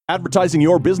Advertising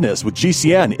your business with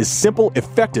GCN is simple,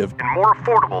 effective, and more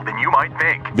affordable than you might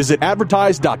think. Visit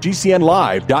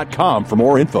advertise.gcnlive.com for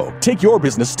more info. Take your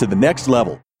business to the next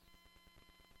level.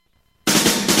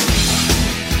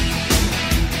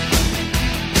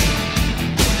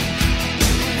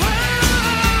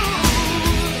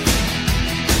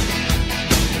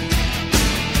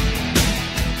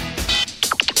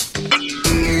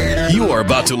 You are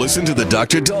about to listen to the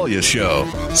Dr. Daliah Show.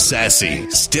 Sassy,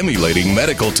 stimulating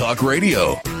medical talk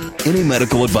radio. Any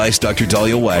medical advice Dr.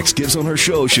 Daliah Wax gives on her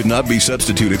show should not be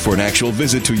substituted for an actual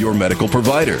visit to your medical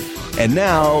provider. And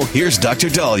now, here's Dr.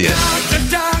 Daliah.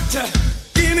 Doctor,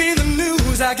 give me the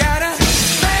news. I got a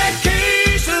bad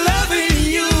case of loving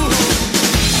you.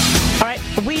 All right,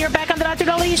 we are back on the Dr.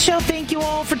 Daliah Show. Thank you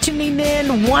all for tuning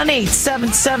in.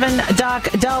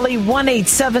 1-877-DOC-DALI,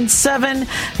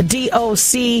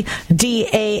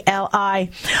 1-877-DOC-DALI.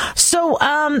 So,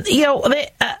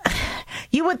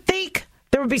 you would think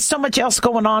there would be so much else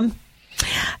going on.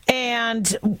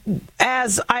 And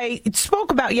as I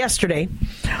spoke about yesterday,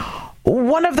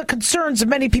 one of the concerns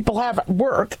many people have at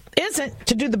work isn't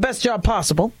to do the best job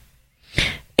possible,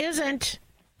 isn't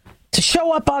to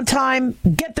show up on time,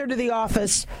 get there to the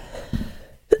office,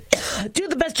 do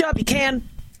the best job you can,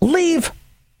 leave,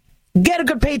 get a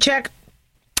good paycheck.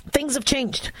 Things have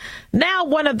changed. Now,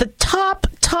 one of the top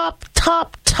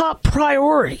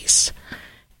priorities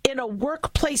in a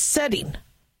workplace setting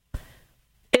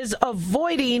is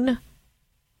avoiding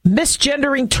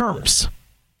misgendering terms.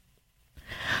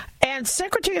 And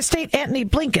Secretary of State Antony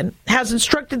Blinken has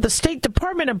instructed the State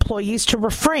Department employees to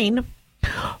refrain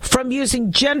from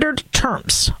using gendered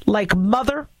terms like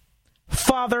mother,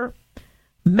 father,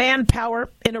 manpower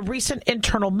in a recent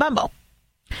internal memo.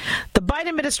 The Biden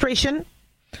administration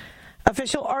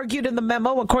official argued in the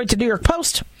memo, according to New York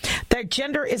Post, that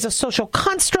gender is a social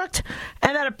construct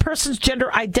and that a person's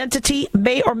gender identity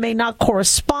may or may not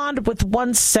correspond with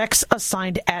one's sex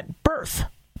assigned at birth.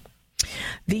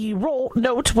 The role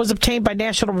note was obtained by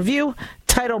National Review,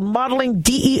 titled Modeling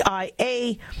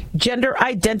DEIA Gender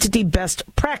Identity Best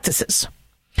Practices.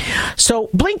 So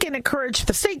Blinken encouraged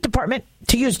the State Department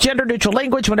to use gender-neutral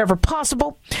language whenever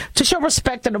possible to show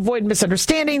respect and avoid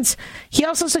misunderstandings. He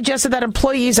also suggested that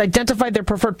employees identify their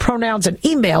preferred pronouns in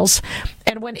emails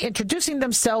and when introducing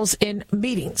themselves in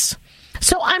meetings.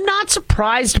 So I'm not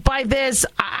surprised by this.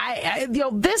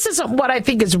 This isn't what I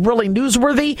think is really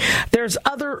newsworthy. There's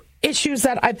other issues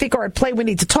that I think are at play we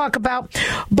need to talk about.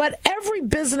 But every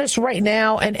business right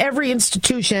now and every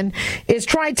institution is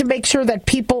trying to make sure that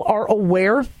people are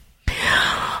aware.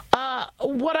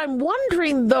 What I'm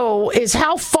wondering, though, is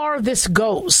how far this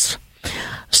goes.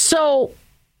 So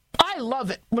I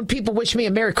love it when people wish me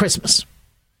a Merry Christmas.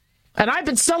 And I've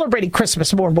been celebrating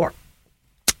Christmas more and more.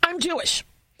 I'm Jewish.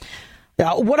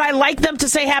 Would I like them to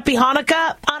say Happy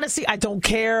Hanukkah? Honestly, I don't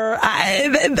care.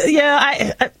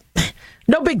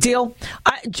 No big deal.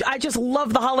 I just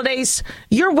love the holidays.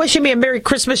 You're wishing me a Merry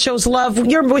Christmas shows love.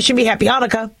 You're wishing me Happy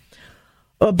Hanukkah.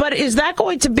 But is that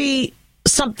going to be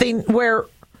something where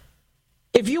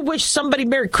if you wish somebody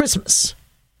Merry Christmas,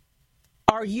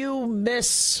 are you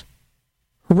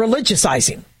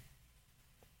mis-religiousizing?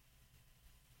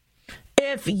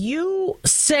 If you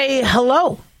say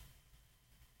hello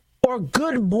or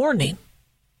good morning,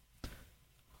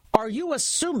 are you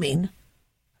assuming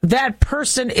that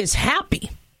person is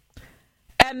happy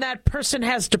and that person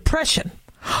has depression?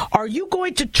 Are you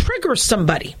going to trigger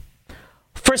somebody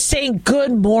for saying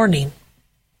good morning,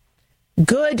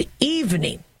 good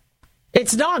evening?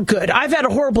 It's not good. I've had a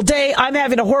horrible day. I'm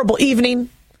having a horrible evening.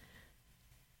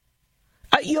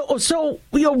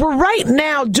 We're right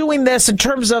now doing this in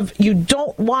terms of you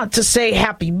don't want to say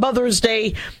Happy Mother's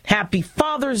Day, Happy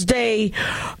Father's Day,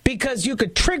 because you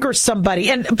could trigger somebody.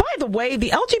 And by the way,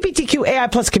 the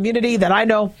LGBTQAI plus community that I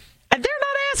know, and they're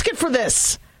not asking for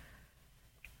this.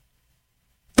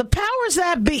 The powers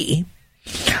that be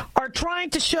are trying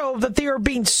to show that they are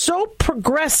being so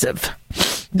progressive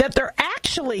that they're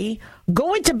actually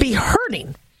going to be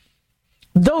hurting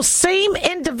those same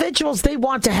individuals they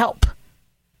want to help.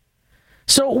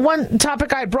 So one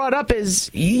topic I brought up is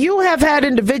you have had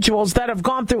individuals that have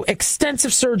gone through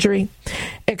extensive surgery,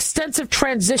 extensive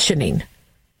transitioning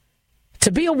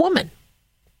to be a woman,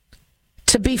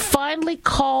 to be finally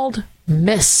called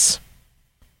Miss.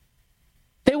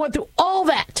 They went through all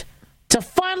that to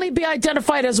finally be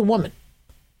identified as a woman.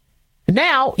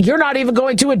 Now you're not even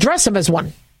going to address them as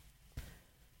one.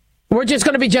 We're just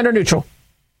going to be gender neutral.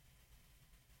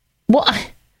 Well,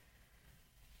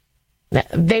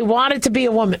 they wanted to be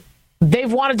a woman. They've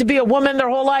wanted to be a woman their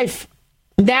whole life.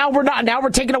 Now we're not. Now we're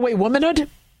taking away womanhood.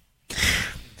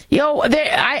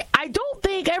 I don't think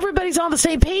think everybody's on the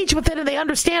same page with it and they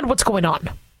understand what's going on.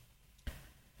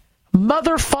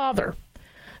 Mother, father.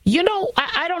 You know,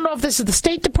 I don't know if this is the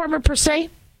State Department per se.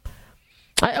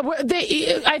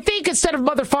 I think instead of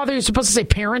mother, father, you're supposed to say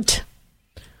parent.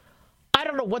 I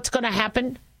don't know what's going to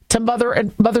happen to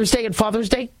Mother's Day and Father's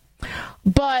Day.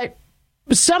 But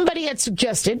somebody had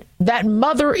suggested that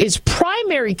mother is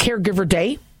primary caregiver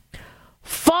day.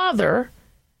 Father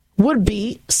would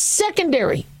be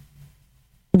secondary.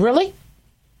 Really?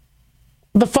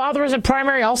 The father isn't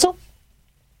primary also?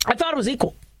 I thought it was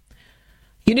equal.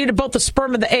 You needed both the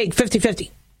sperm and the egg, 50-50.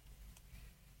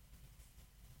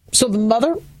 So the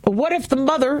mother, what if the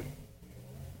mother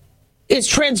is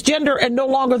transgender and no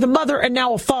longer the mother and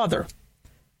now a father?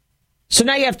 So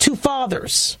now you have two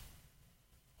fathers.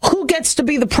 Who gets to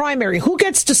be the primary? Who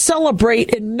gets to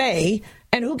celebrate in May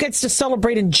and who gets to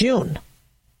celebrate in June?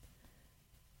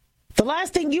 The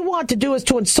last thing you want to do is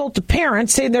to insult the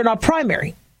parents saying they're not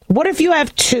primary. What if you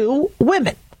have two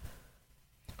women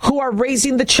who are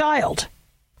raising the child?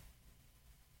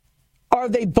 Are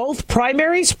they both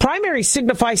primaries? Primary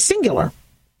signifies singular.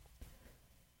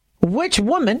 Which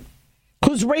woman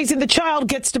who's raising the child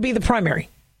gets to be the primary?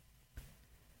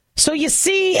 So you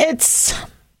see,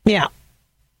 yeah.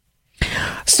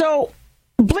 So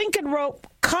Blinken wrote,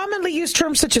 commonly used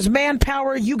terms such as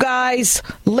manpower, you guys,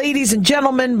 ladies and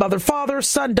gentlemen, mother, father,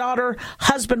 son, daughter,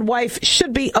 husband, wife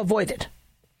should be avoided.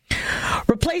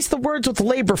 Replace the words with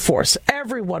labor force,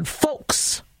 everyone,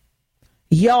 folks,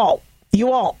 y'all,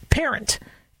 you all, parent,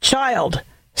 child,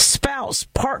 spouse,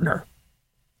 partner.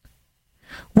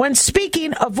 When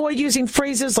speaking, avoid using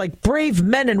phrases like brave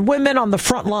men and women on the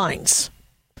front lines.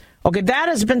 Okay, that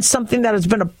has been something that has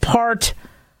been a part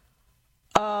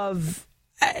of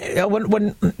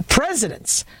when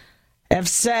presidents have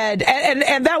said,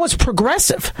 and that was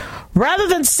progressive. Rather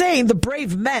than saying the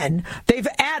brave men, they've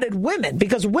added women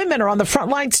because women are on the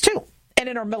front lines too and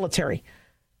in our military.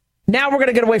 Now we're going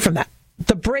to get away from that.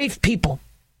 The brave people,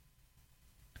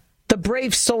 the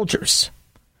brave soldiers,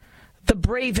 the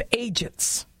brave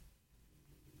agents.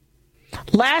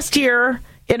 Last year,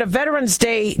 in a Veterans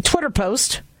Day Twitter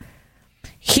post,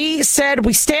 he said,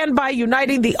 we stand by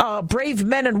uniting the brave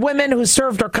men and women who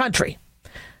served our country.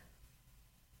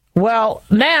 Well,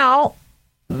 now,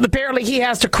 apparently he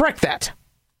has to correct that.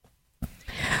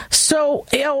 So,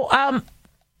 I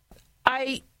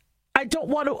don't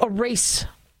want to erase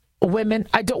women.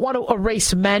 I don't want to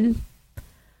erase men.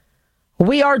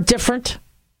 We are different.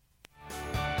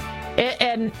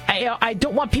 And I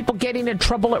don't want people getting in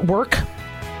trouble at work.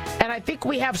 And I think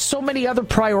we have so many other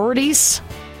priorities.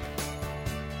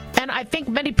 And I think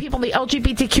many people in the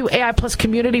LGBTQAI plus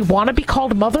community want to be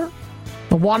called mother,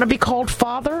 want to be called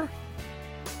father.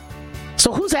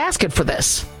 So who's asking for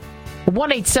this?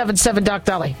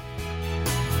 1-877-DOC-DALI.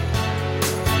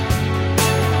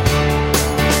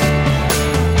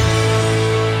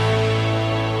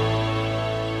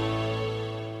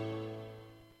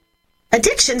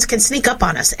 Addictions can sneak up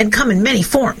on us and come in many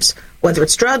forms. Whether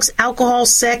it's drugs, alcohol,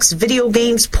 sex, video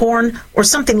games, porn, or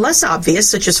something less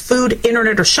obvious such as food,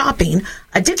 internet, or shopping,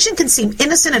 addiction can seem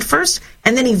innocent at first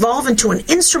and then evolve into an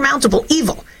insurmountable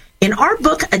evil. In our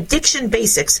book, Addiction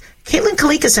Basics, Caitlin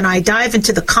Kalikas and I dive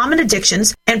into the common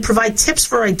addictions and provide tips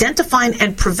for identifying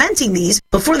and preventing these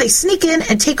before they sneak in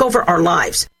and take over our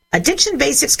lives. Addiction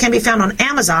Basics can be found on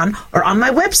Amazon or on my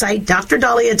website,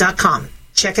 drdaliah.com.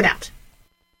 Check it out.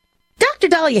 Dr.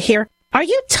 Daliah here. Are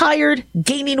you tired,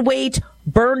 gaining weight,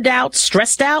 burned out,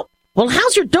 stressed out? Well,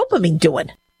 how's your dopamine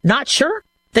doing? Not sure?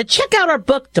 Then check out our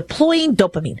book, Deploying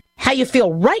Dopamine. How you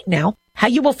feel right now, how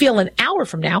you will feel an hour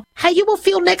from now, how you will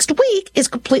feel next week is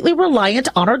completely reliant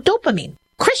on our dopamine.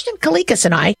 Christian Kalikas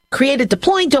and I created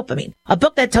Deploying Dopamine, a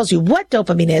book that tells you what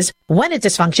dopamine is, when it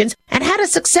dysfunctions, and how to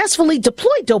successfully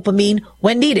deploy dopamine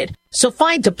when needed. So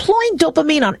find Deploying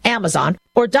Dopamine on Amazon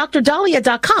or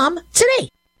drdaliah.com today.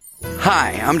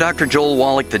 Hi, I'm Dr. Joel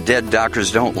Wallach, the Dead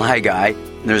Doctors Don't Lie guy.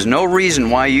 There's no reason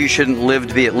why you shouldn't live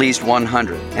to be at least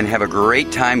 100 and have a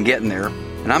great time getting there.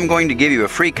 And I'm going to give you a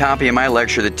free copy of my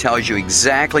lecture that tells you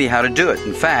exactly how to do it.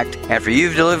 In fact, after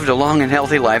you've lived a long and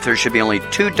healthy life, there should be only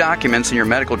 2 documents in your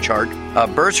medical chart, a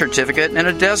birth certificate and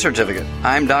a death certificate.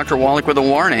 I'm Dr. Wallach with a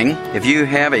warning. If you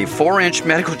have a 4-inch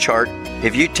medical chart,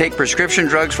 if you take prescription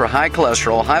drugs for high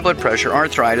cholesterol, high blood pressure,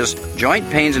 arthritis, joint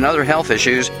pains, and other health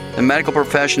issues, the medical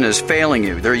profession is failing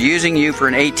you. They're using you for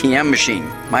an ATM machine.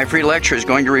 My free lecture is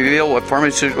going to reveal what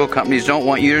pharmaceutical companies don't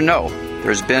want you to know.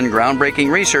 There's been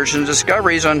groundbreaking research and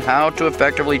discoveries on how to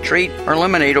effectively treat or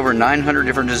eliminate over 900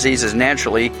 different diseases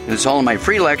naturally, and it's all in my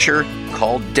free lecture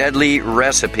called Deadly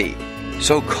Recipe.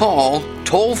 So call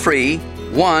toll-free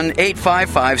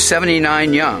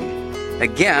 1-855-79-YOUNG.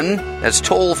 Again, that's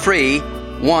toll-free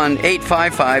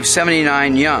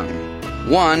 1-855-79-YOUNG.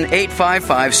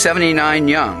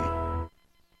 1-855-79-YOUNG.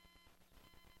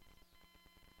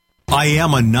 I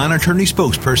am a non-attorney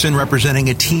spokesperson representing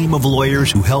a team of lawyers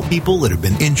who help people that have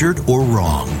been injured or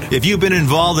wronged. If you've been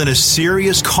involved in a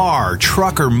serious car,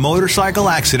 truck, or motorcycle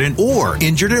accident or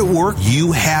injured at work,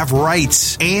 you have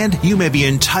rights, and you may be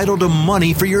entitled to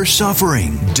money for your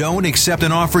suffering. Don't accept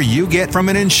an offer you get from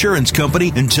an insurance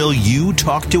company until you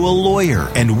talk to a lawyer.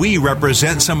 And we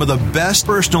represent some of the best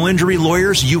personal injury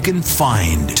lawyers you can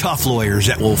find. Tough lawyers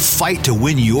that will fight to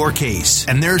win your case.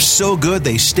 And they're so good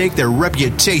they stake their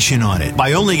reputation on it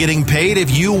by only getting paid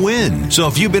if you win. So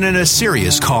if you've been in a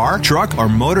serious car, truck, or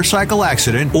motorcycle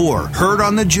accident or hurt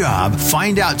on the job,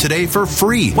 find out today for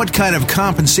free what kind of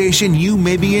compensation you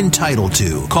may be entitled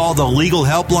to. Call the legal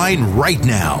helpline right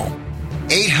now.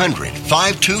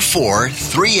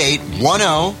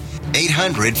 800-524-3810.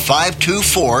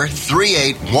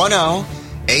 800-524-3810.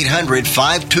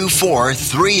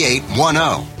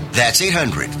 800-524-3810. That's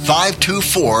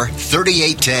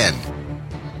 800-524-3810.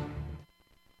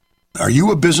 Are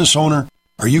you a business owner?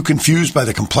 Are you confused by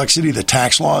the complexity of the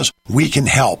tax laws? We can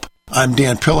help. I'm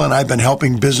Dan Pilla, and I've been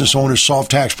helping business owners solve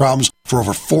tax problems for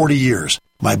over 40 years.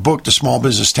 My book, The Small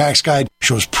Business Tax Guide,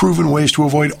 shows proven ways to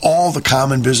avoid all the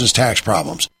common business tax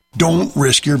problems. Don't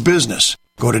risk your business.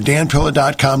 Go to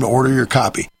danpilla.com to order your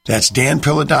copy. That's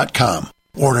danpilla.com.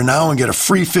 Order now and get a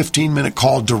free 15-minute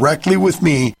call directly with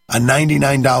me, a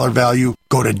 $99 value.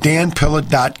 Go to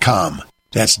danpilla.com.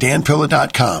 That's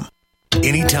danpilla.com.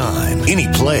 Anytime, any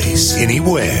place,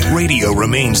 anywhere. Radio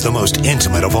remains the most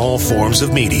intimate of all forms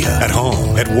of media. At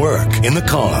home, at work, in the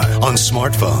car, on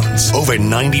smartphones. Over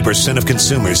 90% of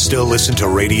consumers still listen to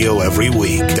radio every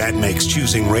week. That makes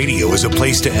choosing radio as a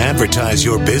place to advertise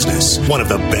your business one of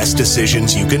the best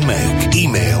decisions you can make.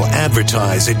 Email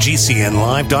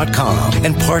advertise@gcnlive.com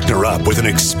and partner up with an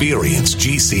experienced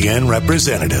GCN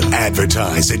representative.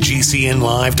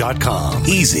 Advertise@gcnlive.com.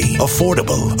 Easy,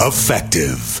 affordable,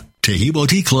 effective. Tahibo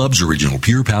Tea Club's original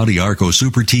Pure Pouty Arco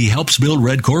Super Tea helps build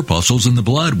red corpuscles in the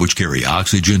blood, which carry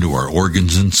oxygen to our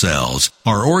organs and cells.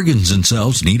 Our organs and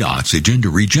cells need oxygen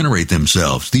to regenerate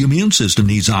themselves. The immune system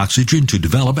needs oxygen to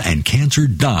develop, and cancer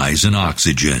dies in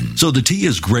oxygen. So the tea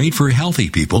is great for healthy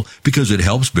people because it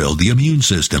helps build the immune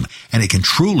system, and it can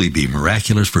truly be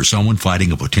miraculous for someone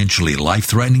fighting a potentially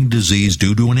life-threatening disease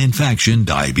due to an infection,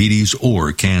 diabetes,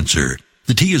 or cancer.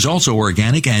 The tea is also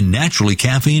organic and naturally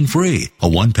caffeine-free. A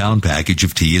 1-pound package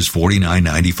of tea is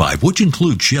 $49.95, which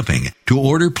includes shipping. To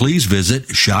order, please visit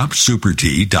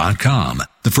shopsupertea.com.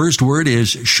 The first word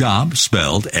is shop,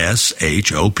 spelled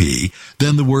S-H-O-P,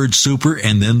 then the word super,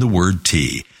 and then the word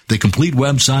tea. The complete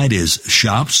website is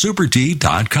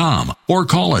shopsupertea.com, or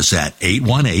call us at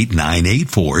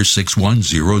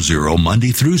 818-984-6100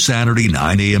 Monday through Saturday,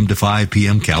 9 a.m. to 5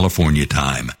 p.m. California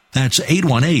time. That's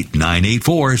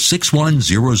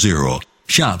 818-984-6100.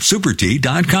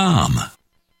 shopsupertea.com.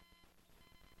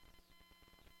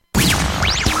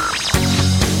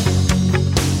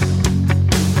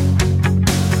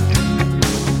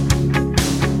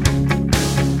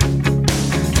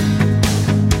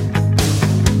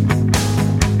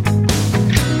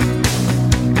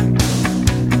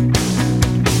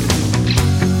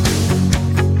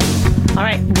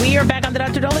 We are back on the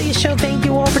Dr. Daliah Show. Thank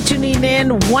you all for tuning in.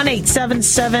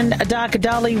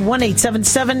 1-877-DOC-DALI,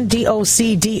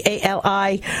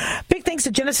 1-877-DOC-DALI. Big thanks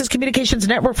to Genesis Communications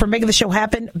Network for making the show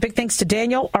happen. Big thanks to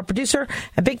Daniel, our producer,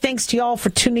 and big thanks to y'all for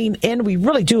tuning in. We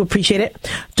really do appreciate it.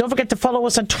 Don't forget to follow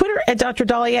us on Twitter at Dr.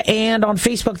 Daliah and on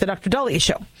Facebook, The Dr. Daliah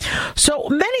Show. So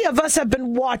many of us have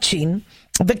been watching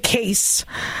the case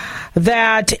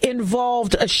that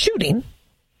involved a shooting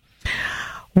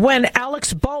when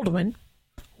Alex Baldwin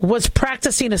was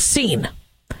practicing a scene,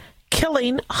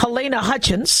 killing Helena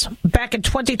Hutchins back in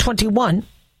 2021,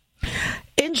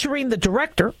 injuring the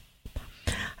director,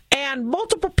 and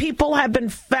multiple people have been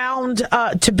found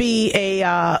to be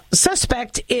a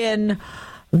suspect in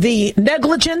the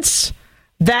negligence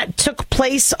that took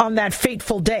place on that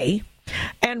fateful day.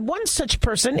 And one such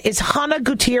person is Hannah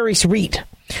Gutierrez-Reed.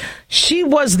 She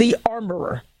was the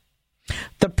armorer,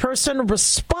 the person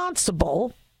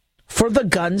responsible for the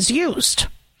guns used.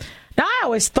 Now, I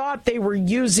always thought they were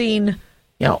using,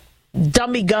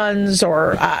 dummy guns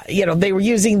or, they were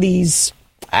using these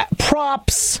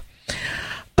props.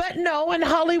 But no, in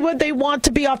Hollywood, they want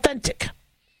to be authentic.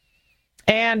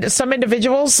 And some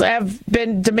individuals have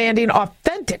been demanding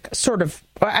authentic, sort of.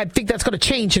 I think that's going to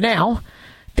change now.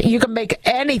 You can make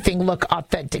anything look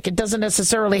authentic. It doesn't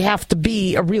necessarily have to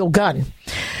be a real gun.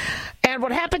 And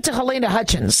what happened to Helena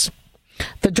Hutchins,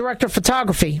 the director of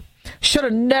photography, should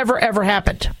have never, ever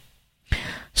happened.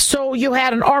 So you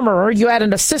had an armorer, you had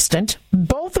an assistant,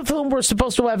 both of whom were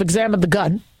supposed to have examined the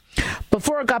gun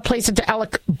before it got placed into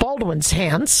Alec Baldwin's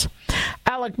hands.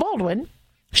 Alec Baldwin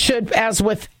should, as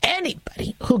with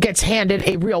anybody who gets handed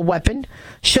a real weapon,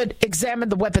 should examine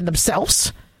the weapon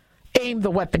themselves, aim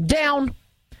the weapon down,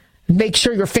 make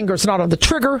sure your finger's not on the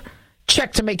trigger,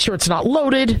 check to make sure it's not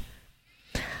loaded.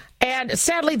 And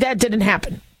sadly, that didn't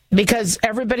happen because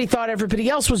everybody thought everybody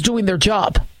else was doing their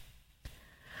job.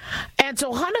 And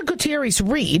so Hannah Gutierrez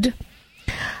Reed,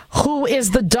 who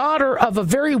is the daughter of a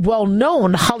very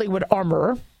well-known Hollywood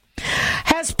armorer,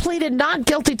 has pleaded not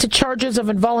guilty to charges of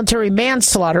involuntary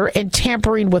manslaughter and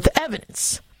tampering with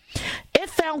evidence. If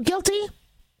found guilty,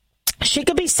 she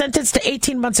could be sentenced to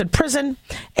 18 months in prison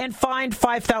and fined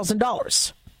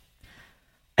 $5,000.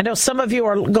 I know some of you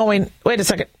are going, wait a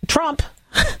second, Trump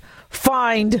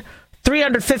fined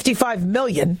 $355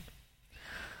 million,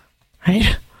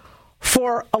 right,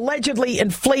 for allegedly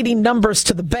inflating numbers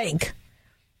to the bank.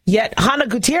 Yet Hannah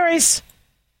Gutierrez,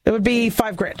 it would be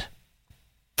 $5,000.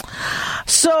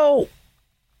 So,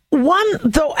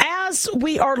 though, as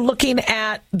we are looking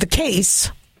at the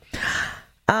case,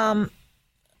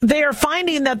 they are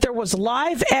finding that there was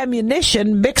live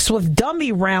ammunition mixed with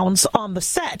dummy rounds on the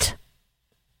set.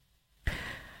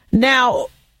 Now,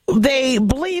 they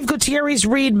believe Gutierrez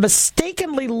Reed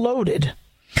mistakenly loaded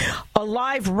a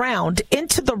live round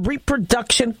into the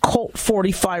reproduction Colt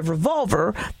 45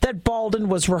 revolver that Baldwin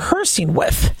was rehearsing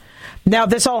with. Now,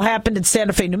 this all happened in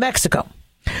Santa Fe, New Mexico.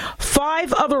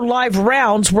 5 other live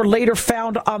rounds were later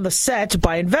found on the set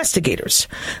by investigators.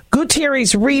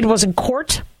 Gutierrez Reed was in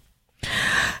court,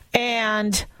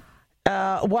 and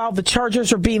while the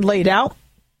charges are being laid out,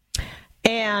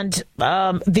 and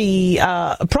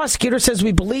the prosecutor says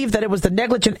we believe that it was the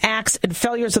negligent acts and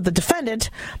failures of the defendant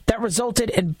that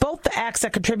resulted in both the acts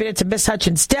that contributed to Miss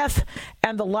Hutchins' death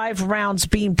and the live rounds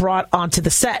being brought onto the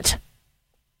set.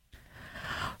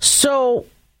 So,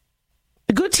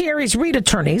 Gutierrez Reed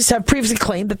attorneys have previously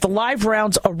claimed that the live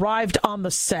rounds arrived on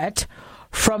the set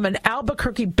from an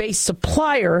Albuquerque-based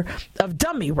supplier of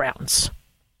dummy rounds.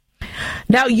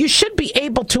 Now, you should be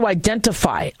able to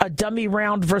identify a dummy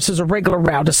round versus a regular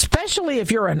round, especially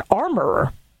if you're an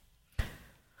armorer.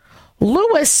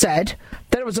 Lewis said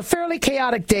that it was a fairly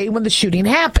chaotic day when the shooting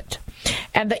happened.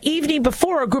 And the evening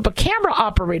before, a group of camera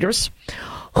operators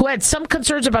who had some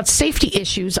concerns about safety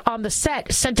issues on the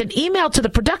set sent an email to the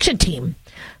production team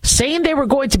saying they were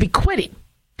going to be quitting.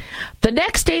 The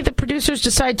next day, the producers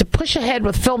decided to push ahead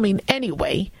with filming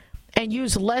anyway and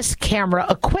use less camera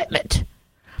equipment.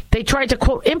 They tried to,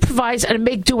 quote, improvise and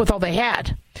make do with all they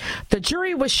had. The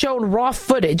jury was shown raw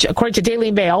footage, according to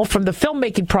Daily Mail, from the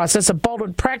filmmaking process of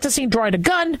Baldwin practicing drawing a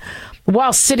gun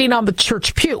while sitting on the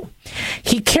church pew.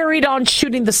 He carried on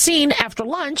shooting the scene after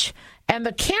lunch, and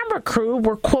the camera crew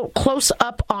were, quote, close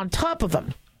up on top of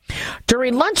him.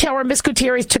 During lunch hour, Miss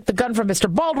Gutierrez took the gun from Mr.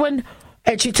 Baldwin,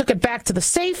 and she took it back to the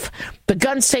safe, the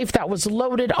gun safe that was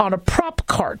loaded on a prop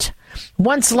cart.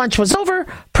 Once lunch was over,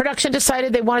 production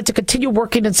decided they wanted to continue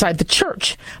working inside the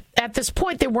church. At this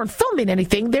point, they weren't filming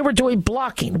anything. They were doing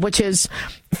blocking, which is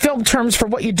film terms for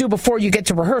what you do before you get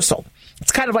to rehearsal.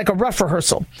 It's kind of like a rough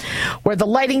rehearsal, where the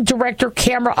lighting director,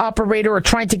 camera operator are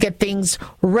trying to get things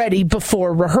ready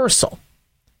before rehearsal.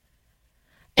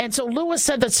 And so Lewis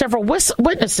said that several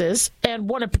witnesses, and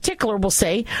one in particular, will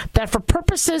say that for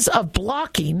purposes of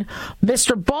blocking,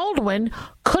 Mr. Baldwin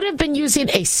could have been using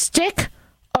a stick,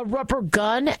 a rubber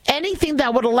gun, anything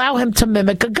that would allow him to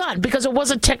mimic a gun, because it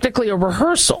wasn't technically a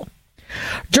rehearsal.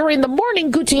 During the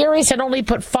morning, Gutierrez had only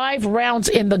put 5 rounds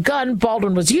in the gun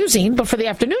Baldwin was using, but for the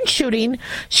afternoon shooting,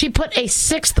 she put a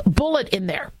 6th bullet in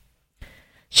there.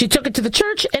 She took it to the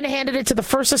church and handed it to the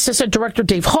first assistant director,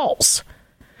 Dave Halls.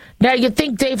 Now, you'd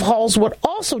think Dave Halls would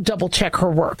also double-check her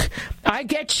work. I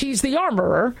get she's the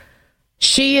armorer.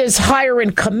 She is higher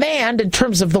in command in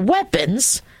terms of the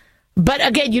weapons. But,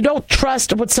 again, you don't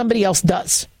trust what somebody else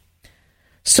does.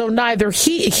 So neither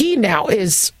he now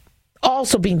is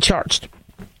also being charged,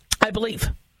 I believe.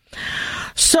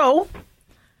 So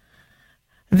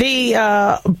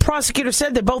the prosecutor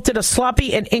said they both did a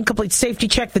sloppy and incomplete safety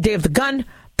check the day of the gun.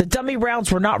 The dummy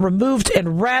rounds were not removed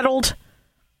and rattled,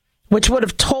 which would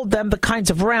have told them the kinds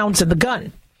of rounds in the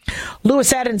gun.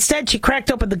 Lewis added instead she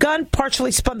cracked open the gun,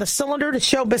 partially spun the cylinder to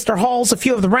show Mr. Halls a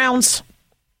few of the rounds,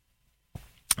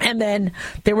 and then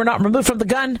they were not removed from the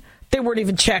gun. They weren't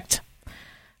even checked.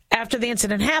 After the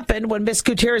incident happened, when Miss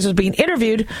Gutierrez was being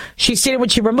interviewed, she stated when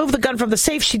she removed the gun from the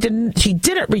safe, she didn't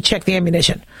recheck the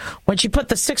ammunition. When she put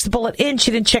the 6th bullet in,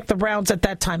 she didn't check the rounds at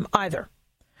that time either.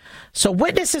 So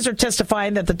witnesses are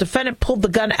testifying that the defendant pulled the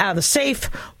gun out of the safe.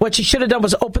 What she should have done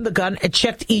was open the gun and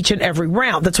checked each and every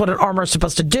round. That's what an armor is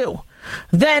supposed to do.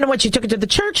 Then when she took it to the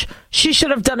church, she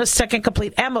should have done a second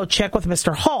complete ammo check with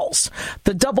Mr. Halls.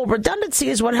 The double redundancy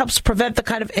is what helps prevent the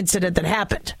kind of incident that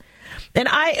happened. And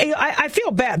I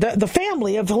feel bad. The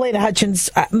family of Helena Hutchins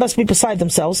must be beside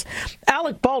themselves.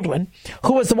 Alec Baldwin,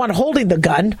 who was the one holding the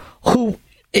gun, who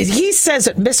he says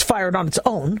it misfired on its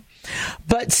own,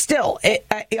 but still,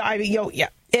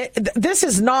 this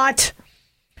is not.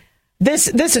 This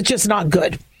is just not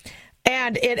good.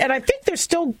 And I think they're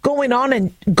still going on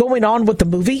with the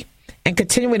movie and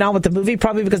continuing on with the movie,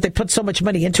 probably because they put so much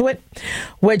money into it,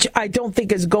 which I don't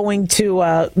think is going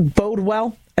to bode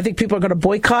well. I think people are going to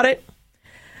boycott it.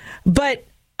 But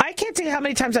I can't tell you how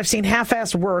many times I've seen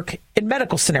half-assed work in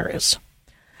medical scenarios,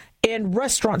 in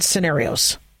restaurant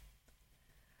scenarios.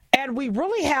 And we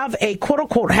really have a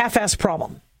quote-unquote half-assed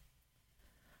problem.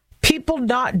 People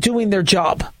not doing their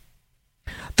job.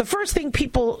 The first thing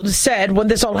people said when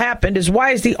this all happened is,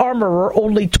 why is the armorer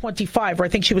only 25? Or I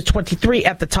think she was 23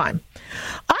 at the time.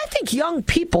 I think young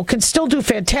people can still do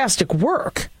fantastic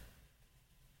work.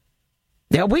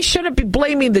 Now, we shouldn't be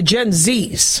blaming the Gen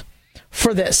Zs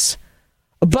for this.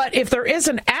 But if there is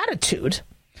an attitude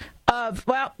of,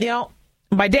 well,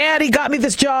 my daddy got me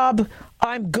this job,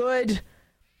 I'm good.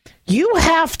 You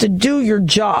have to do your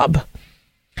job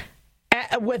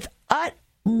with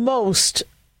utmost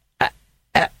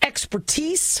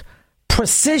expertise,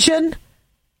 precision,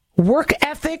 work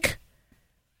ethic.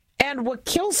 And what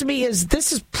kills me is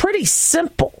this is pretty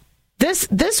simple. This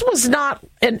was not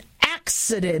an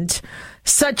accident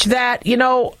such that,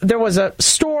 there was a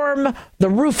storm, the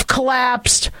roof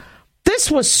collapsed.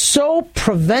 This was so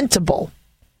preventable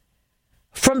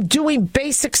from doing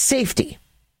basic safety.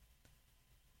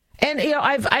 And,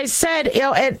 I said,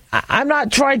 and I'm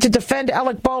not trying to defend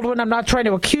Alec Baldwin. I'm not trying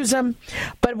to accuse him.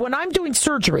 But when I'm doing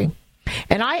surgery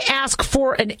and I ask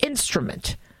for an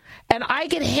instrument and I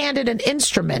get handed an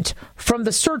instrument from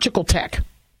the surgical tech,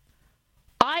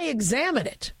 I examine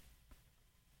it.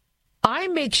 I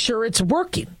make sure it's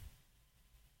working.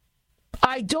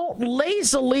 I don't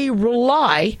lazily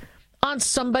rely on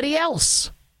somebody else.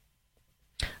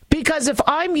 Because if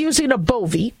I'm using a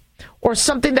bovie or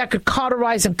something that could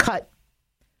cauterize and cut,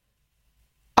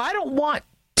 I don't want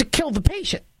to kill the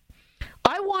patient.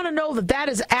 I want to know that that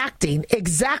is acting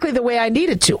exactly the way I need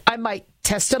it to. I might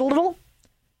test it a little.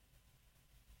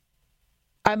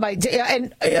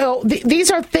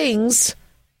 These are things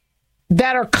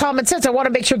that are common sense. I want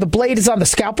to make sure the blade is on the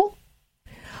scalpel.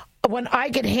 When I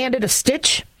get handed a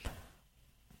stitch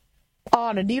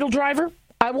on a needle driver,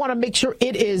 I want to make sure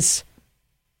it is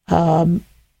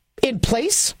in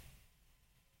place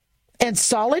and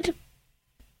solid.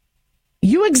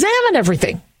 You examine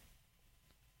everything.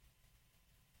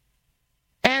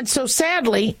 And so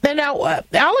sadly, and now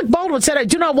Alec Baldwin said, I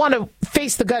do not want to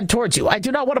face the gun towards you. I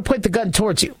do not want to point the gun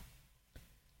towards you.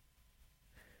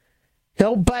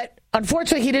 But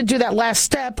unfortunately, he didn't do that last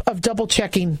step of double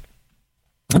checking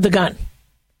the gun.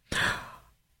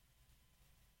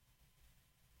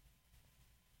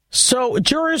 So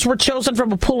jurors were chosen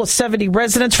from a pool of 70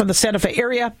 residents from the Santa Fe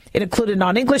area. It included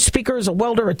non-English speakers, a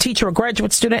welder, a teacher, a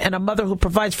graduate student, and a mother who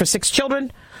provides for 6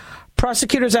 children.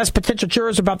 Prosecutors asked potential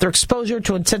jurors about their exposure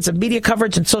to intensive media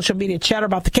coverage and social media chatter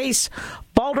about the case.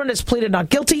 Baldwin has pleaded not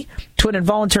guilty to an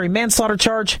involuntary manslaughter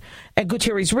charge. And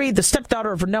Gutierrez Reed, the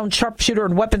stepdaughter of renowned sharpshooter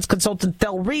and weapons consultant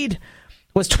Thel Reed,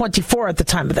 was 24 at the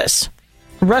time of this.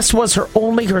 Arrest was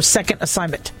her second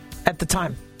assignment at the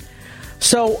time.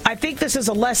 So I think this is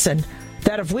a lesson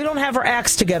that if we don't have our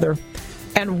acts together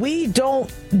and we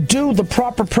don't do the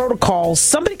proper protocols,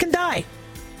 somebody can die.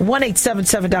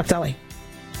 1-877-DOC-DALY.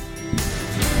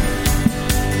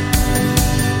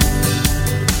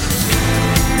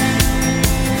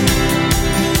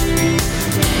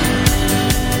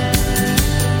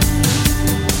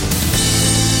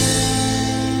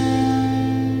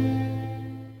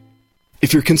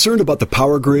 If you're concerned about the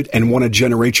power grid and want to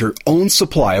generate your own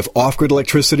supply of off-grid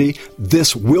electricity,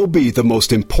 this will be the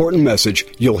most important message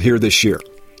you'll hear this year.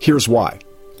 Here's why.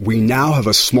 We now have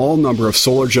a small number of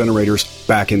solar generators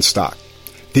back in stock.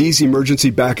 These emergency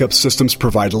backup systems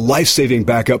provide life-saving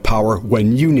backup power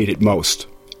when you need it most.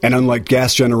 And unlike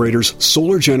gas generators,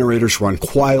 solar generators run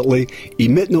quietly,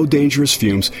 emit no dangerous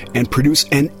fumes, and produce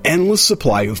an endless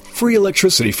supply of free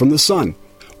electricity from the sun.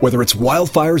 Whether it's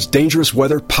wildfires, dangerous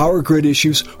weather, power grid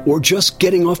issues, or just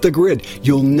getting off the grid,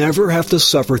 you'll never have to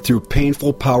suffer through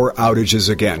painful power outages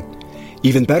again.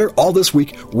 Even better, all this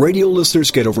week, radio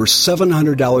listeners get over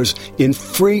 $700 in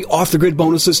free off-the-grid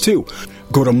bonuses, too.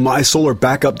 Go to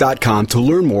mysolarbackup.com to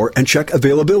learn more and check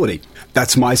availability.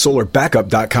 That's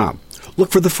mysolarbackup.com.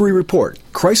 Look for the free report,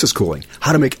 Crisis Cooling,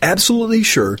 how to make absolutely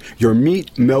sure your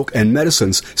meat, milk, and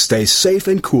medicines stay safe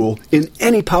and cool in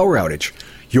any power outage.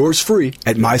 Yours free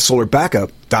at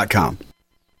mysolarbackup.com.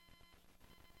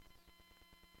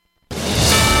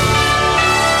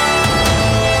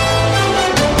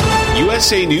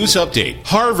 USA News Update.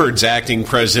 Harvard's acting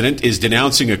president is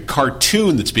denouncing a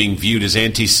cartoon that's being viewed as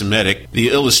anti-Semitic. The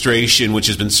illustration, which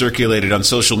has been circulated on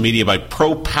social media by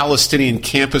pro-Palestinian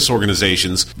campus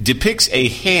organizations, depicts a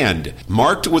hand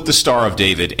marked with the Star of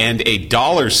David and a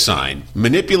dollar sign,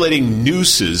 manipulating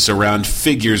nooses around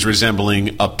figures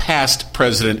resembling a past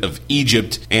president of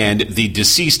Egypt and the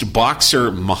deceased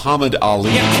boxer Muhammad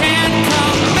Ali.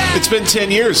 It's been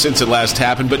 10 years since it last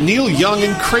happened, but Neil Young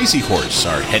and Crazy Horse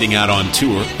are heading out on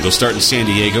tour. It'll start in San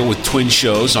Diego with twin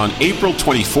shows on April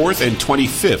 24th and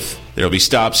 25th. There will be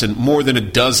stops in more than a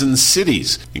dozen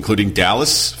cities, including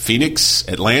Dallas, Phoenix,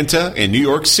 Atlanta, and New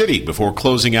York City, before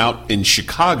closing out in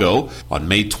Chicago on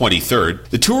May 23rd.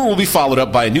 The tour will be followed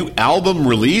up by a new album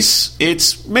release.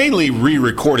 It's mainly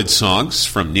re-recorded songs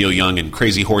from Neil Young and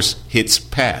Crazy Horse hits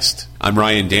past. I'm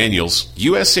Ryan Daniels,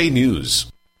 USA News.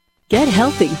 Get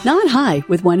healthy, not high,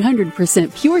 with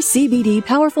 100% pure CBD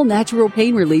powerful natural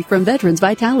pain relief from Veterans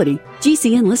Vitality.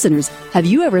 GCN listeners, have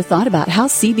you ever thought about how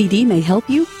CBD may help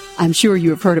you? I'm sure you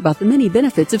have heard about the many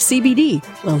benefits of CBD.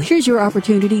 Well, here's your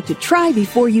opportunity to try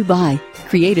before you buy.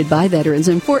 Created by veterans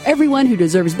and for everyone who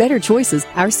deserves better choices,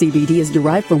 our CBD is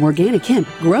derived from organic hemp,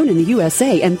 grown in the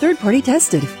USA and third-party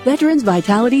tested. Veterans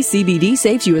Vitality CBD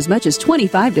saves you as much as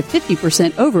 25 to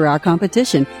 50% over our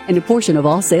competition, and a portion of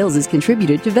all sales is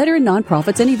contributed to veteran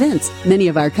nonprofits and events. Many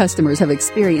of our customers have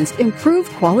experienced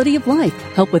improved quality of life,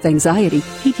 help with anxiety,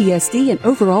 PTSD, and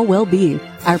overall well-being.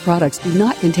 Our products do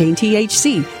not contain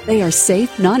THC. They are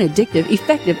safe, non-addictive,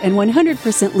 effective, and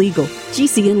 100% legal.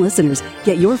 GCN listeners,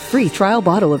 get your free trial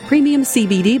bottle of premium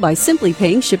CBD by simply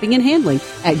paying shipping and handling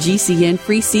at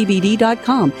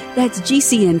GCNFreeCBD.com. That's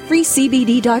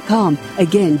GCNFreeCBD.com.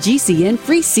 Again,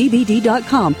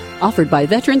 GCNFreeCBD.com. Offered by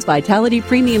Veterans Vitality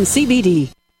Premium CBD.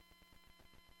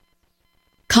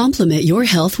 Complement your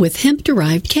health with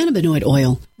hemp-derived cannabinoid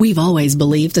oil. We've always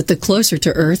believed that the closer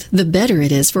to Earth, the better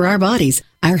it is for our bodies.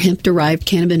 Our hemp-derived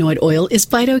cannabinoid oil is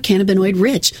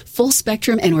phytocannabinoid-rich,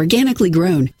 full-spectrum, and organically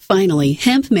grown. Finally,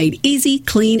 hemp made easy,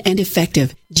 clean, and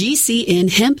effective.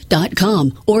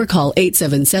 GCNHemp.com or call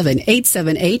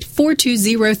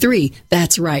 877-878-4203.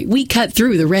 That's right, we cut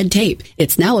through the red tape.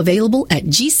 It's now available at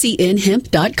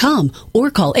GCNHemp.com or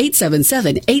call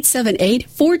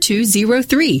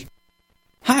 877-878-4203.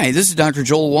 Hi, this is Dr.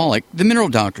 Joel Wallach, the Mineral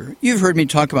Doctor. You've heard me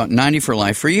talk about 90 for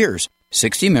Life for years.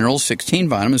 60 minerals, 16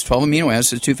 vitamins, 12 amino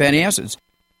acids, 2 fatty acids.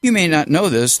 You may not know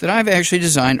this, that I've actually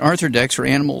designed Arthrodex for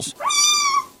animals.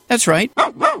 That's right.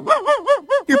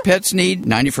 Your pets need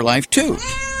 90 for Life, too.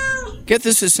 Get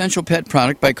this essential pet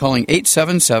product by calling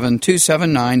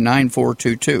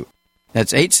 877-279-9422.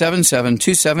 That's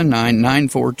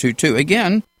 877-279-9422.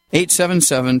 Again,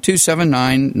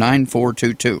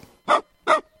 877-279-9422.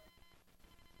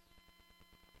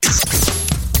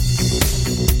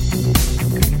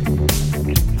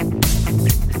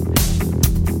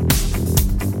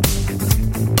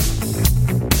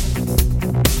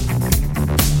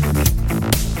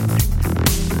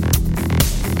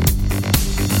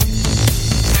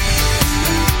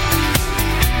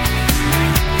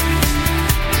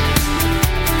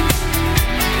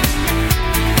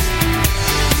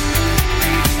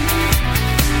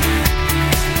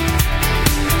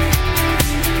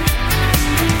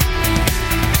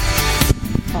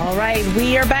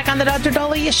 We are back on the Dr.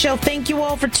 Daliah Show. Thank you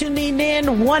all for tuning in.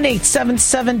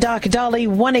 1-877-Doc-Dali,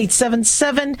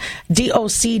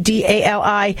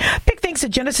 1-877-DOCDALI. Big thanks to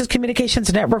Genesis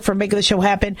Communications Network for making the show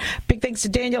happen. Big thanks to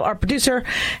Daniel, our producer.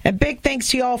 And big thanks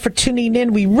to you all for tuning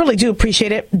in. We really do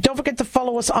appreciate it. Don't forget to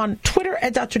follow us on Twitter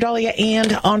at Dr. Daliah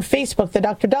and on Facebook, the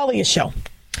Dr. Daliah Show.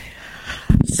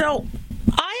 So,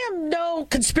 I am no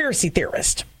conspiracy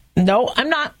theorist. No, I'm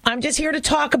not. I'm just here to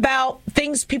talk about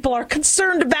things people are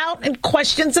concerned about and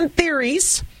questions and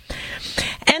theories.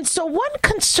 And so one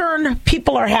concern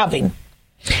people are having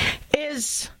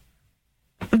is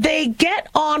they get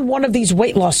on one of these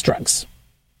weight loss drugs,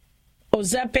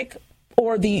 Ozempic,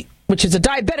 which is a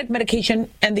diabetic medication,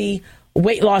 and the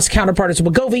weight loss counterpart is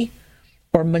Wegovy,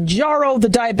 or Mounjaro, the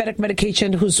diabetic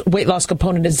medication whose weight loss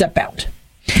component is Zepbound.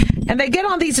 And they get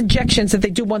on these injections that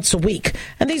they do once a week.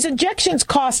 And these injections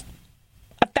cost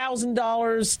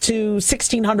 $1,000 to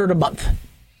 $1,600 a month.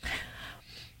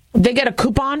 they get a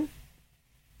coupon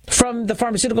from the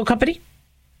pharmaceutical company.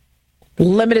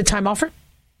 Limited time offer.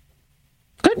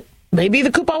 Good. Maybe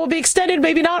the coupon will be extended,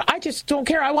 maybe not. I just don't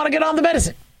care. I want to get on the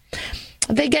medicine.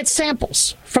 They get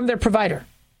samples from their provider.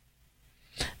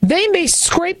 They may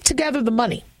scrape together the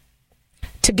money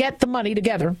to get the money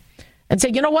together and say,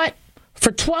 you know what?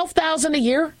 For $12,000 a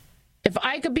year, if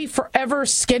I could be forever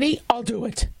skinny, I'll do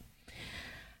it.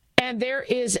 And there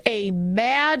is a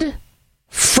mad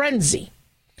frenzy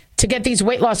to get these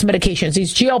weight loss medications,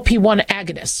 these GLP-1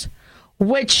 agonists,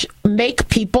 which make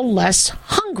people less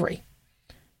hungry.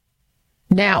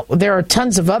 Now, there are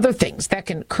tons of other things that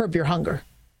can curb your hunger.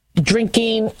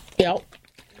 Drinking,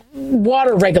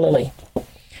 water regularly.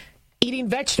 Eating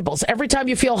vegetables. Every time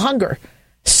you feel hunger,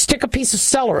 stick a piece of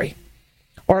celery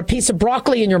or a piece of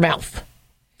broccoli in your mouth.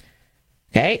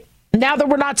 Okay? Now that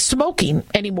we're not smoking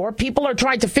anymore, people are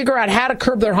trying to figure out how to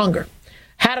curb their hunger,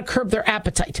 how to curb their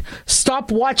appetite.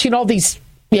 Stop watching all these,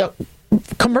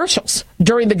 commercials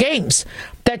during the games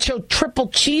that show triple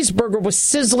cheeseburger with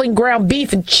sizzling ground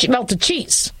beef and melted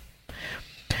cheese.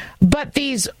 But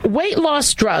these weight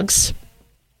loss drugs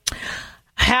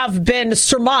have been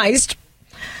surmised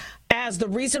as the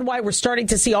reason why we're starting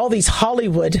to see all these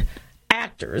Hollywood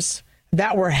actors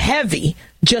that were heavy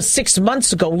just 6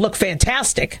 months ago look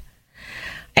fantastic.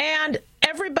 And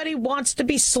everybody wants to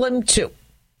be slim too.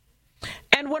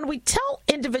 And when we tell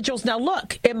individuals, now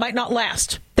look, it might not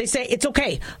last. They say, it's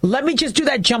okay. Let me just do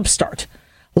that jump start.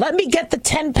 Let me get the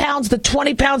 10 pounds, the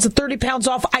 20 pounds, the 30 pounds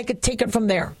off. I could take it from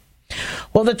there.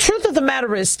 Well, the truth of the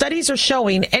matter is studies are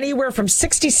showing anywhere from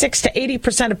 66 to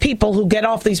 80% of people who get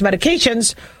off these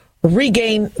medications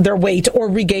regain their weight or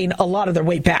regain a lot of their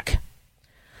weight back.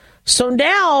 So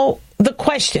now the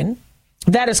question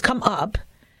that has come up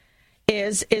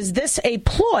is this a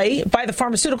ploy by the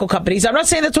pharmaceutical companies? I'm not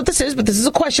saying that's what this is, but this is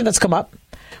a question that's come up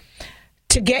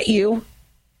to get you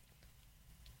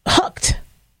hooked.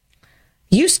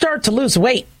 You start to lose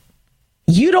weight.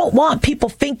 You don't want people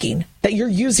thinking that you're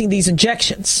using these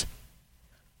injections.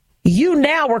 You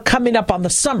now are coming up on the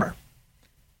summer.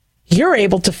 You're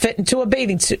able to fit into a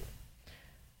bathing suit.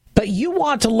 But you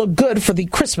want to look good for the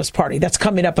Christmas party that's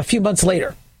coming up a few months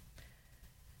later.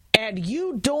 And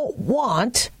you don't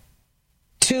want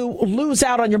to lose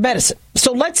out on your medicine.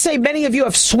 So let's say many of you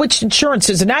have switched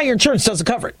insurances and now your insurance doesn't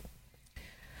cover it.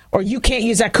 Or you can't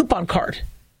use that coupon card.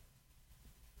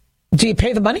 Do you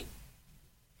pay the money?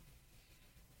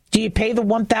 Do you pay the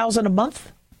 $1,000 a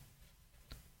month?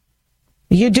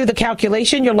 You do the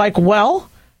calculation. You're like, well,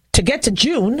 to get to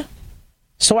June,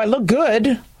 so I look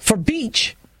good for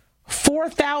beach,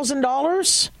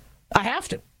 $4,000, I have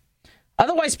to.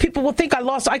 Otherwise, people will think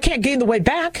I can't gain the weight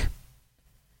back.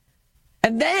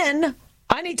 And then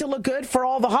I need to look good for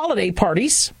all the holiday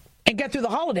parties and get through the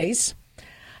holidays.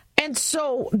 And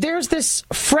so there's this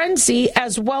frenzy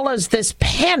as well as this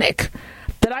panic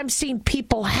that I'm seeing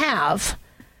people have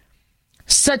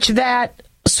so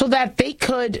that they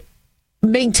could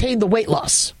maintain the weight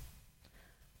loss.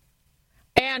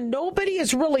 And nobody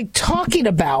is really talking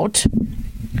about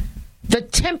the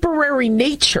temporary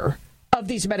nature of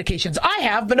these medications. I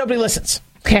have, but nobody listens.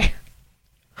 Okay.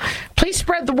 Please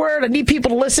spread the word. I need people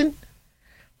to listen.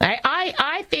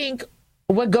 I think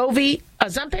Wegovy,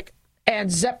 Ozempic, and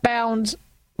Zepbound,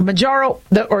 Mounjaro,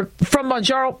 from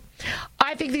Mounjaro,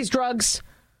 I think these drugs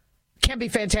can be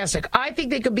fantastic. I think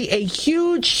they could be a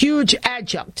huge, huge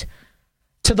adjunct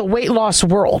to the weight loss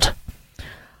world.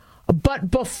 But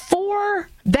before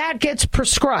that gets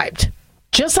prescribed,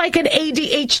 just like an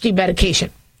ADHD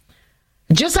medication,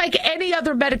 just like any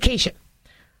other medication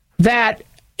that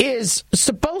is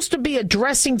supposed to be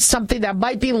addressing something that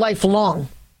might be lifelong,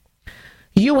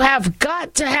 you have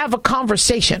got to have a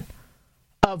conversation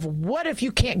of what if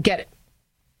you can't get it?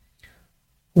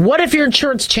 What if your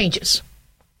insurance changes?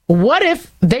 What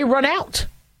if they run out?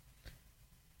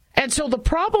 And so the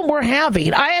problem we're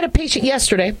having, I had a patient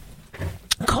yesterday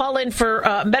call in for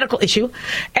a medical issue,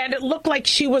 and it looked like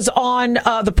she was on,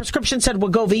 the prescription said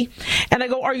Wegovy. And I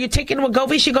go, are you taking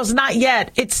Wegovy? She goes, not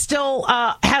yet. It still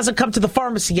hasn't come to the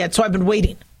pharmacy yet, so I've been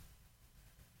waiting.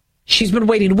 She's been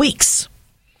waiting weeks.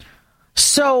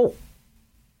 So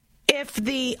if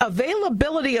the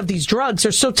availability of these drugs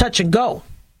are so touch and go,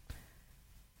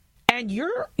 and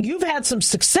you've had some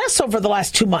success over the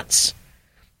last 2 months,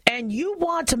 and you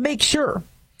want to make sure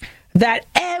that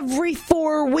every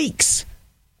 4 weeks,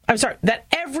 that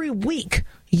every week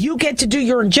you get to do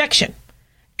your injection.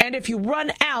 And if you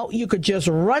run out, you could just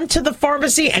run to the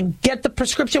pharmacy and get the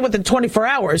prescription within 24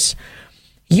 hours.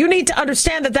 You need to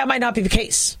understand that might not be the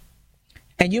case.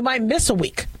 And you might miss a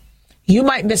week. You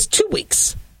might miss 2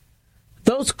 weeks.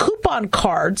 Those coupon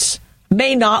cards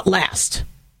may not last.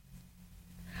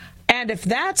 And if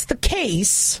that's the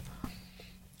case,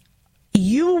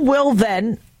 you will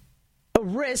then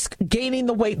risk gaining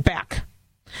the weight back.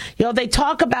 You know, they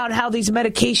talk about how these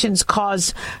medications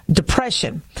cause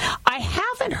depression. I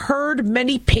haven't heard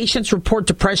many patients report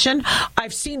depression.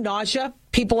 I've seen nausea.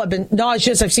 People have been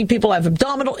nauseous. I've seen people have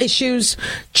abdominal issues,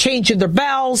 change in their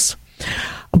bowels.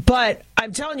 But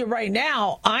I'm telling you right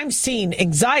now, I'm seeing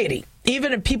anxiety,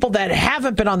 even in people that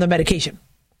haven't been on the medication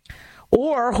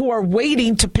or who are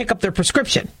waiting to pick up their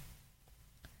prescription.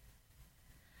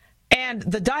 And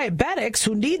the diabetics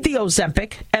who need the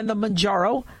Ozempic and the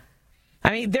Mounjaro,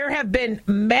 I mean, there have been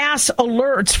mass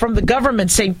alerts from the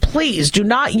government saying, please do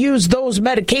not use those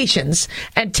medications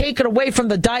and take it away from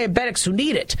the diabetics who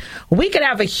need it. We could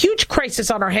have a huge crisis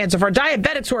on our hands if our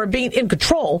diabetics who are being in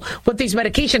control with these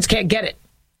medications can't get it.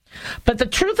 But the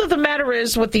truth of the matter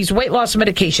is, with these weight loss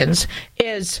medications,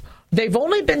 is they've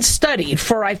only been studied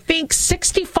for, I think,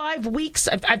 65 weeks.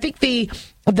 I think the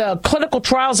clinical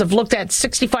trials have looked at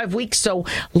 65 weeks, so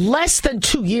less than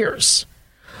 2 years.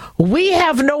 We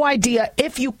have no idea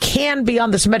if you can be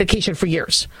on this medication for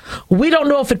years. We don't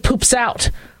know if it poops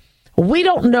out. We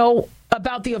don't know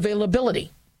about the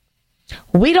availability.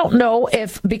 We don't know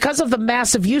if, because of the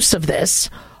massive use of this,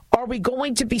 are we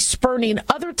going to be spurning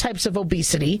other types of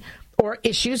obesity or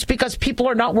issues because people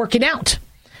are not working out?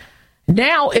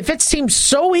 Now, if it seems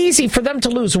so easy for them to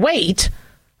lose weight,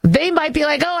 they might be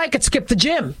like, oh, I could skip the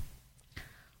gym.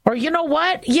 Or you know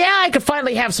what? Yeah, I could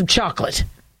finally have some chocolate.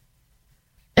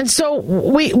 And so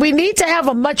we need to have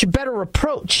a much better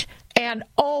approach and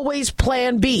always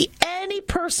plan B. Any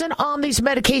person on these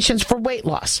medications for weight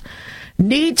loss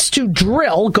needs to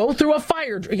go through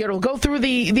a go through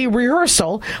the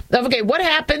rehearsal of, okay, what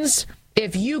happens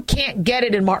if you can't get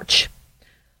it in March?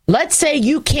 Let's say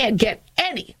you can't get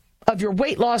any of your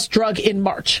weight loss drug in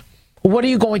March. What are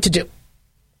you going to do?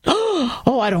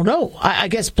 Oh, I don't know. I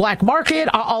guess black market.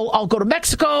 I'll go to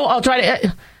Mexico. I'll try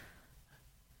to...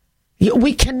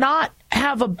 We cannot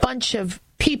have a bunch of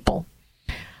people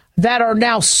that are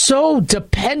now so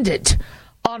dependent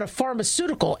on a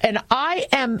pharmaceutical. And I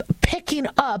am picking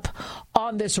up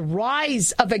on this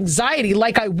rise of anxiety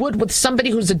like I would with somebody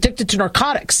who's addicted to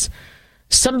narcotics,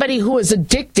 somebody who is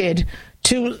addicted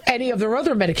to any of their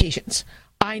other medications.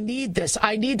 I need this.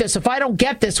 I need this. If I don't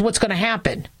get this, what's going to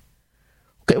happen?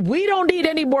 Okay, we don't need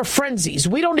any more frenzies.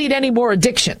 We don't need any more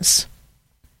addictions.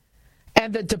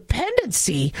 And the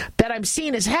dependency that I'm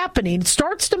seeing is happening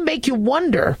starts to make you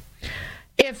wonder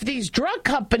if these drug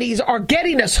companies are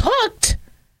getting us hooked,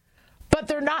 but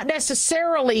they're not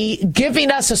necessarily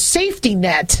giving us a safety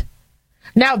net.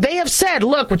 Now, they have said,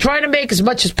 look, we're trying to make as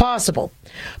much as possible.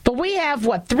 But we have,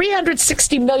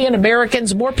 360 million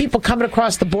Americans, more people coming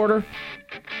across the border,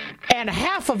 and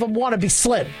half of them want to be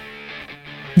slim.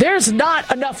 There's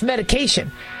not enough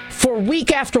medication for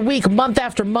week after week, month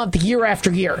after month, year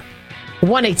after year.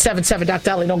 1-877 Dr.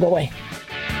 Daliah, don't go away.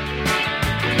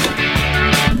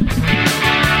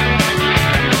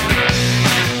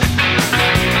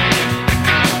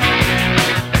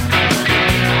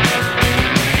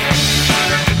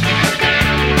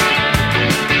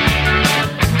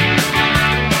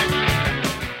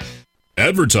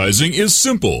 Advertising is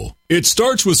simple. It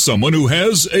starts with someone who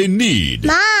has a need.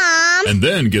 Mom! And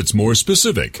then gets more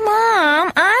specific.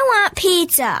 Mom, I want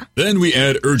pizza. Then we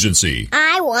add urgency.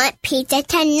 I want pizza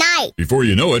tonight. Before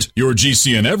you know it, your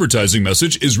GCN advertising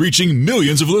message is reaching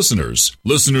millions of listeners.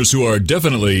 Listeners who are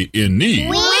definitely in need.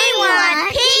 We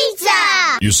want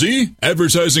pizza! You see,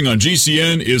 advertising on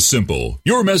GCN is simple.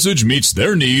 Your message meets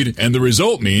their need, and the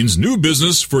result means new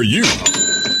business for you.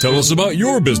 Tell us about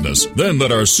your business. Then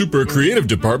let our super creative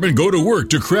department go to work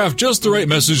to craft just the right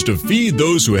message to feed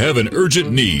those who have an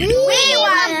urgent need. We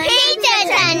want pizza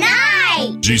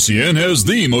tonight! GCN has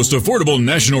the most affordable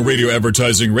national radio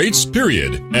advertising rates,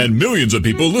 period. And millions of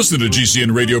people listen to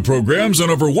GCN radio programs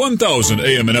on over 1,000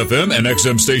 AM and FM and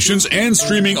XM stations and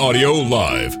streaming audio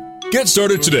live. Get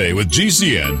started today with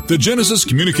GCN, the Genesis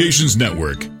Communications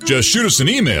Network. Just shoot us an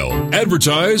email,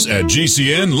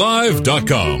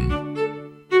 advertise@gcnlive.com.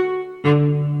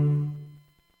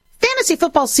 Fantasy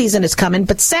football season is coming,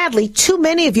 but sadly, too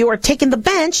many of you are taking the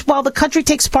bench while the country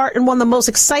takes part in one of the most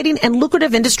exciting and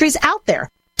lucrative industries out there.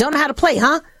 Don't know how to play,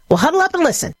 huh? Well, huddle up and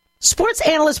listen. Sports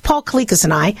analyst Paul Kalikas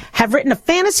and I have written a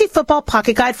fantasy football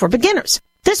pocket guide for beginners.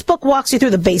 This book walks you through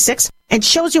the basics and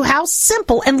shows you how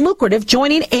simple and lucrative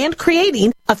joining and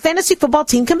creating a fantasy football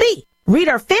team can be. Read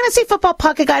our Fantasy Football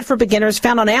Pocket Guide for Beginners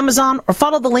found on Amazon or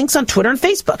follow the links on Twitter and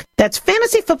Facebook. That's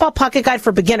Fantasy Football Pocket Guide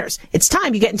for Beginners. It's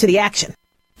time you get into the action.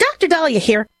 Dr. Daliah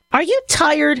here. Are you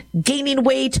tired, gaining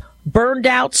weight, burned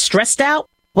out, stressed out?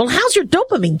 Well, how's your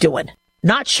dopamine doing?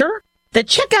 Not sure? Then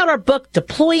check out our book,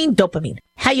 Deploying Dopamine.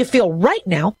 How you feel right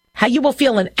now, how you will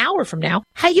feel an hour from now,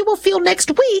 how you will feel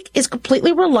next week is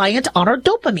completely reliant on our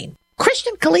dopamine.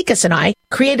 Christian Kalikas and I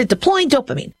created Deploying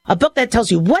Dopamine, a book that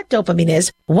tells you what dopamine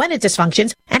is, when it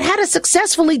dysfunctions, and how to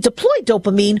successfully deploy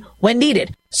dopamine when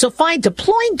needed. So find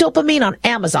Deploying Dopamine on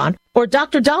Amazon or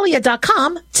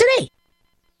drdaliah.com today.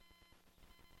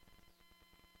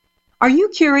 Are you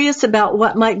curious about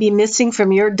what might be missing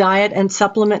from your diet and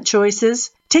supplement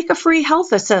choices? Take a free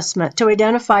health assessment to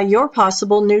identify your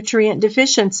possible nutrient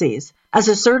deficiencies. As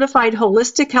a certified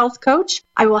holistic health coach,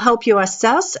 I will help you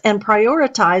assess and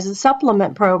prioritize a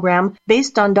supplement program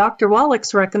based on Dr.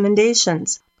 Wallach's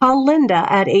recommendations. Call Linda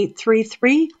at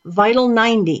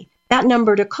 833-VITAL-90. That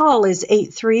number to call is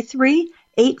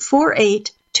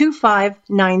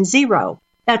 833-848-2590.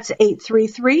 That's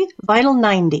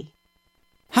 833-VITAL-90.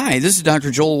 Hi, this is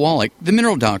Dr. Joel Wallach, the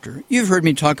Mineral Doctor. You've heard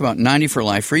me talk about 90 for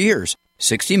Life for years.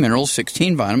 60 minerals,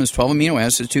 16 vitamins, 12 amino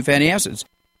acids, 2 fatty acids.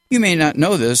 You may not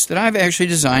know this, that I've actually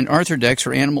designed Arthrodex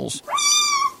for animals.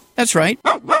 That's right.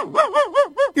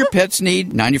 Your pets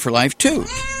need 90 for Life, too.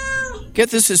 Get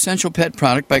this essential pet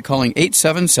product by calling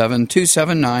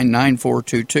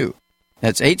 877-279-9422.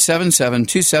 That's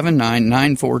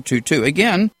 877-279-9422.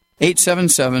 Again,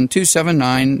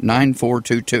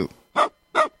 877-279-9422.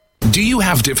 Do you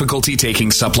have difficulty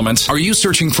taking supplements? Are you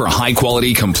searching for a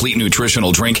high-quality, complete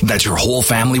nutritional drink that your whole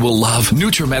family will love?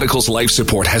 NutriMedical's Life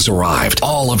Support has arrived.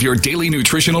 All of your daily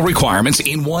nutritional requirements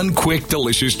in one quick,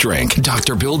 delicious drink.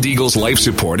 Dr. Bill Deagle's Life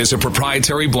Support is a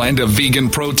proprietary blend of vegan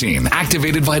protein,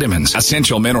 activated vitamins,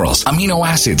 essential minerals, amino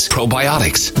acids,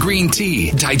 probiotics, green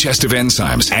tea, digestive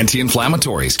enzymes,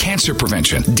 anti-inflammatories, cancer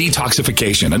prevention,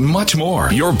 detoxification, and much more.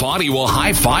 Your body will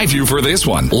high-five you for this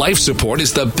one. Life Support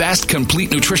is the best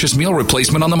complete nutritious meal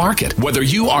replacement on the market. Whether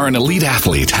you are an elite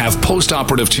athlete, have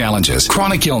post-operative challenges,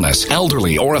 chronic illness,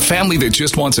 elderly, or a family that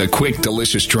just wants a quick,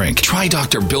 delicious drink, try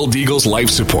Dr. Bill Deagle's Life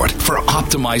Support for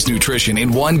optimized nutrition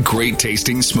in one great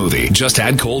tasting smoothie. Just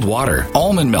add cold water,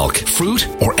 almond milk, fruit,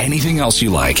 or anything else you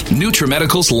like.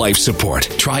 NutriMedical's Life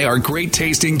Support. Try our great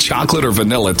tasting chocolate or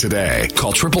vanilla today.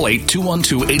 Call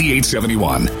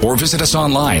 888-212-8871 or visit us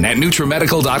online at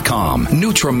NutriMedical.com.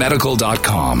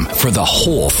 NutriMedical.com for the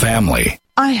whole family.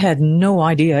 I had no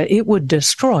idea it would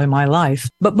destroy my life.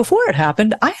 But before it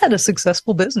happened, I had a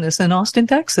successful business in Austin,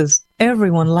 Texas.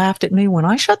 Everyone laughed at me when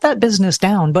I shut that business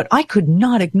down, but I could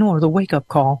not ignore the wake-up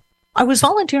call. I was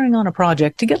volunteering on a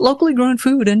project to get locally grown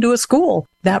food into a school.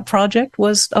 That project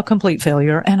was a complete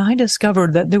failure, and I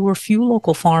discovered that there were few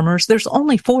local farmers. There's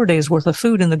only 4 days worth of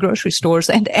food in the grocery stores,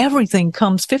 and everything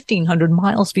comes 1,500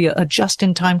 miles via a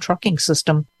just-in-time trucking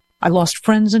system. I lost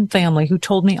friends and family who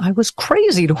told me I was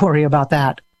crazy to worry about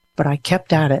that, but I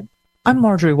kept at it. I'm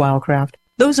Marjorie Wildcraft.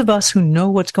 Those of us who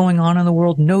know what's going on in the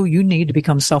world know you need to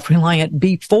become self-reliant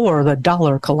before the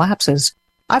dollar collapses.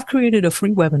 I've created a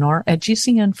free webinar at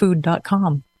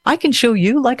gcnfood.com. I can show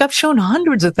you, like I've shown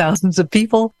hundreds of thousands of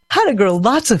people, how to grow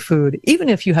lots of food, even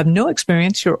if you have no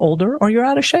experience, you're older, or you're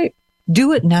out of shape.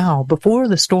 Do it now, before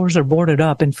the stores are boarded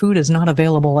up and food is not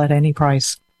available at any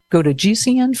price. Go to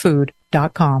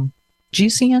gcnfood.com.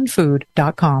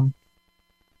 gcnfood.com.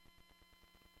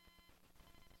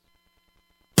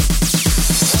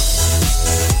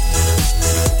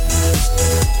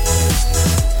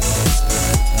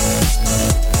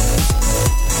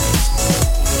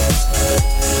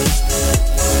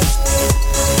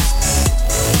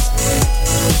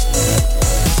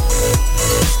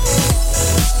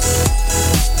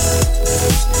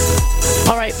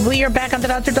 We are back on the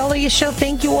Dr. Daliah Show.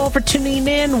 Thank you all for tuning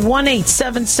in.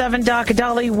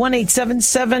 1-877-DOC-DALI,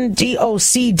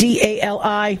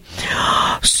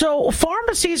 1-877-DOC-DALI. So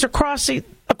pharmacies across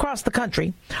the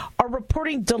country are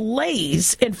reporting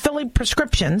delays in filling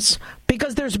prescriptions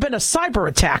because there's been a cyber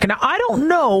attack. Now, I don't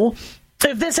know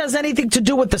if this has anything to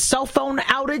do with the cell phone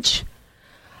outage,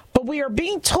 but we are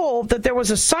being told that there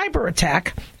was a cyber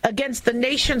attack against the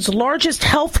nation's largest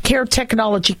healthcare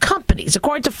technology companies.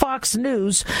 According to Fox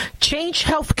News, Change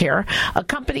Healthcare, a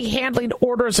company handling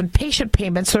orders and patient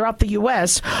payments throughout the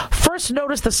U.S., first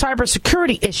noticed the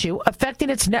cybersecurity issue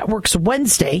affecting its networks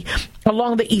Wednesday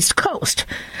along the East Coast.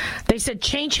 They said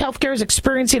Change Healthcare is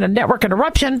experiencing a network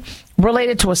interruption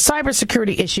related to a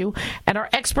cybersecurity issue, and our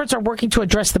experts are working to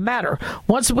address the matter.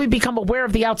 Once we become aware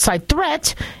of the outside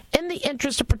threat, in the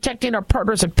interest of protecting our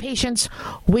partners and patients,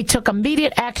 we took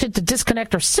immediate action to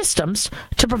disconnect our systems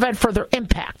to prevent further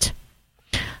impact.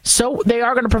 So they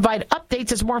are going to provide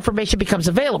updates as more information becomes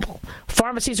available.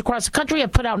 Pharmacies across the country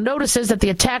have put out notices that the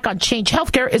attack on Change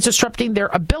Healthcare is disrupting their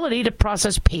ability to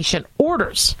process patient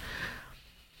orders.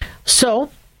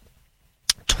 So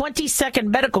 22nd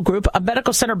Medical Group, a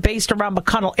medical center based around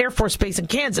McConnell Air Force Base in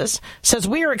Kansas, says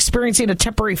we are experiencing a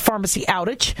temporary pharmacy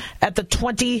outage at the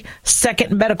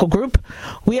 22nd Medical Group.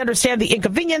 We understand the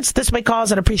inconvenience this may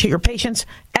cause and appreciate your patience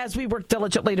as we work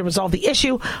diligently to resolve the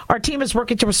issue. Our team is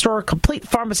working to restore complete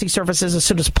pharmacy services as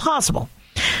soon as possible.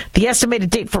 The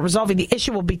estimated date for resolving the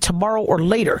issue will be tomorrow or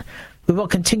later. We will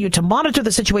continue to monitor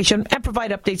the situation and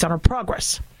provide updates on our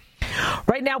progress.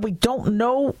 Right now, we don't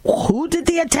know who did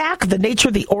the attack, the nature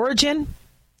of the origin,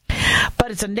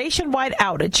 but it's a nationwide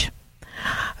outage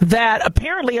that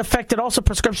apparently affected also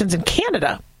prescriptions in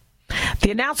Canada.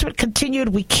 The announcement continued,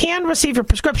 we can receive your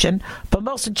prescription, but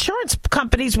most insurance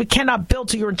companies, we cannot bill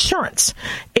to your insurance.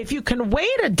 If you can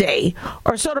wait a day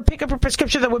or so to pick up a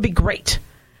prescription, that would be great.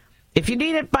 If you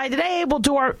need it by today, we'll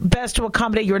do our best to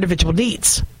accommodate your individual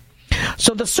needs.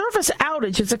 So the service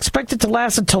outage is expected to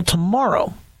last until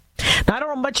tomorrow. Now, I don't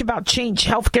know much about Change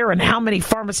Healthcare and how many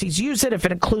pharmacies use it, if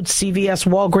it includes CVS,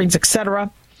 Walgreens,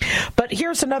 etc. But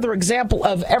here's another example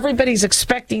of everybody's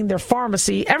expecting their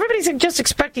pharmacy. Everybody's just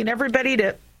expecting everybody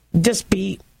to just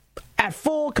be at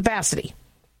full capacity.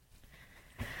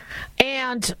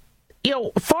 And,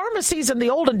 pharmacies in the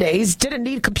olden days didn't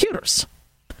need computers.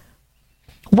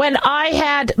 When I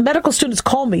had medical students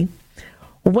call me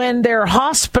when their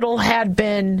hospital had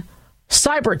been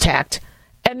cyber attacked,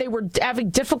 and they were having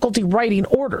difficulty writing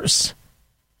orders,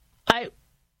 I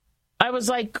was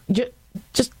like, just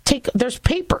there's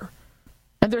paper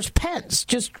and there's pens.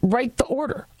 Just write the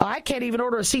order. I can't even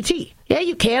order a CT. Yeah,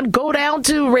 you can. Go down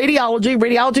to radiology.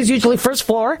 Radiology is usually first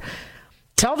floor.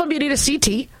 Tell them you need a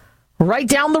CT. Write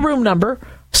down the room number.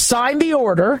 Sign the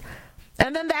order.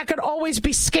 And then that could always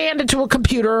be scanned into a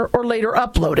computer or later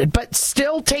uploaded. But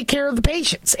still take care of the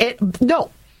patients. No.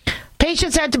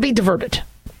 Patients had to be diverted.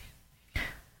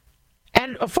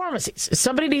 And pharmacies, if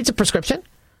somebody needs a prescription,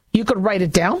 you could write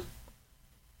it down,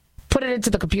 put it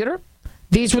into the computer.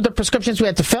 These were the prescriptions we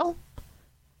had to fill.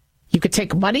 You could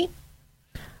take money.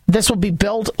 This will be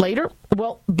billed later.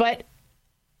 Well, but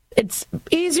it's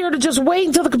easier to just wait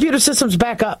until the computer system's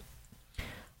back up.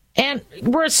 And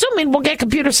we're assuming we'll get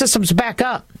computer systems back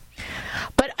up.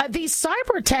 But these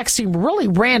cyber attacks seem really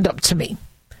random to me.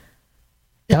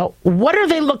 What are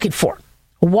they looking for?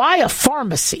 Why a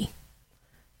pharmacy?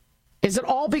 Is it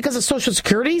all because of Social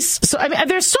Security? So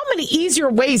there's so many easier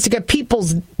ways to get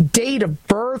people's date of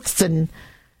births,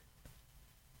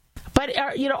 but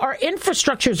our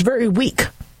infrastructure is very weak.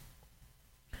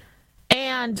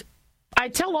 And I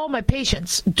tell all my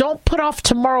patients, don't put off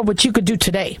tomorrow what you could do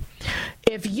today.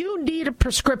 If you need a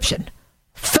prescription,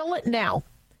 fill it now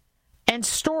and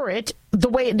store it the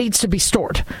way it needs to be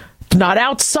stored. Not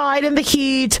outside in the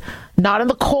heat, not in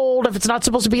the cold if it's not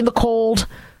supposed to be in the cold.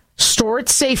 Store it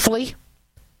safely,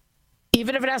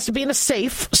 even if it has to be in a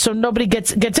safe so nobody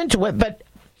gets into it. But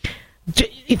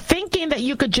thinking that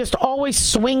you could just always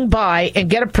swing by and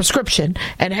get a prescription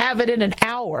and have it in an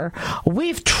hour,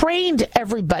 we've trained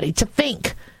everybody to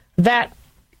think that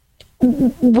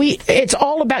it's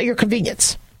all about your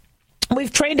convenience.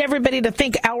 We've trained everybody to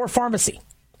think our pharmacy.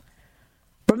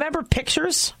 Remember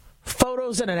pictures,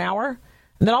 photos in an hour?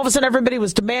 And then all of a sudden everybody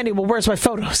was demanding, well, where's my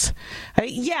photos?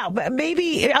 Yeah, but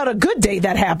maybe on a good day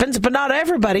that happens, but not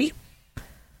everybody.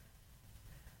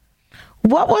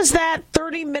 What was that,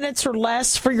 30 minutes or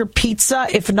less for your pizza?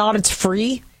 If not, it's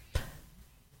free.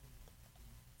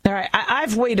 All right,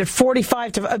 I've waited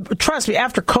 45 to... trust me,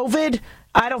 after COVID,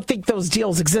 I don't think those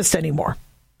deals exist anymore.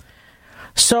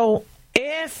 So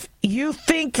if you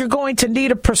think you're going to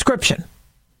need a prescription,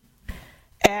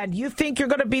 and you think you're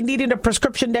going to be needing a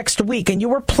prescription next week, and you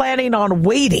were planning on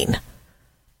waiting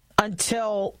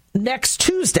until next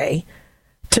Tuesday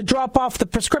to drop off the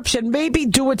prescription, maybe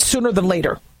do it sooner than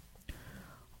later.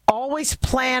 Always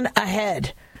plan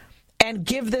ahead and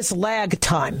give this lag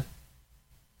time.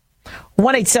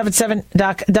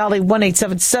 1-877-DOC-DALI,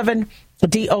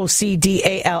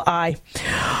 1-877-DOC-DALI.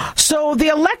 So the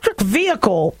electric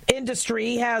vehicle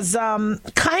industry has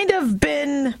kind of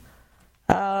been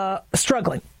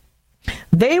struggling.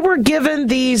 They were given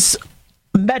these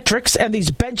metrics and these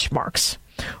benchmarks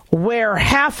where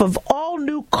half of all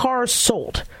new cars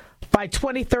sold by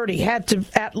 2030 had to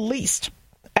at least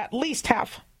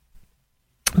half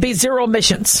be zero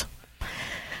emissions.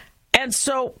 And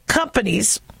so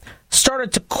companies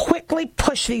started to quickly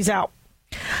push these out.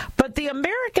 But the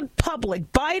American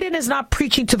public, Biden is not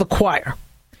preaching to the choir.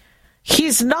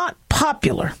 He's not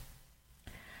popular.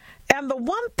 And the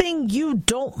one thing you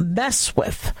don't mess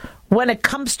with when it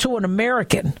comes to an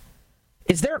American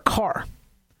is their car.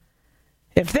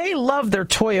 If they love their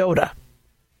Toyota,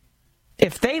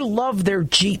 if they love their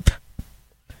Jeep,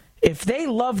 if they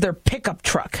love their pickup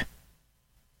truck,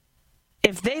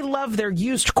 if they love their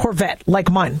used Corvette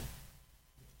like mine,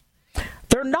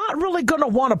 they're not really going to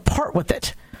want to part with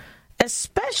it,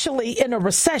 especially in a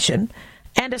recession,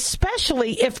 and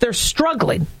especially if they're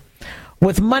struggling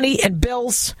with money and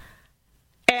bills,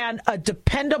 and a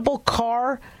dependable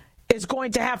car is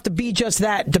going to have to be just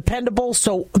that, dependable,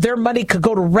 so their money could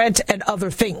go to rent and other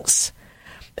things.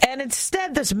 And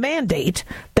instead, this mandate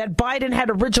that Biden had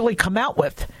originally come out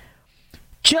with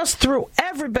just threw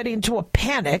everybody into a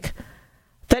panic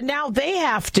that now they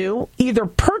have to either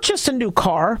purchase a new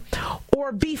car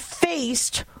or be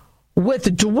faced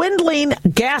with dwindling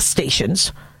gas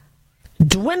stations,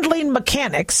 dwindling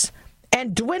mechanics,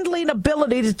 and dwindling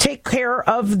ability to take care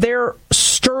of their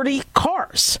sturdy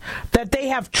cars that they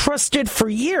have trusted for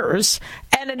years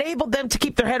and enabled them to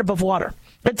keep their head above water.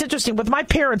 It's interesting. With my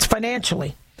parents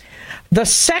financially, the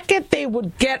second they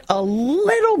would get a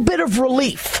little bit of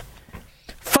relief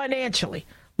financially,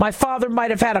 my father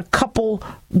might have had a couple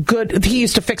good, he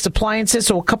used to fix appliances,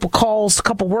 so a couple calls, a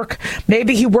couple work.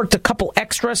 Maybe he worked a couple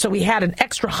extra, so he had an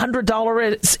extra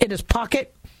 $100 in his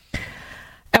pocket.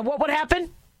 And what would happen?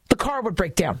 The car would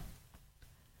break down.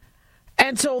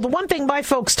 And so the one thing my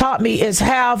folks taught me is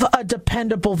have a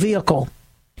dependable vehicle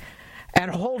and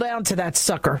hold on to that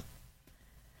sucker.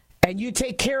 And you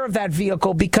take care of that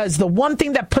vehicle, because the one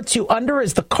thing that puts you under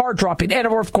is the car dropping, and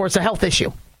of course a health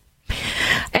issue.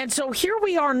 And so here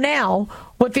we are now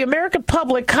with the American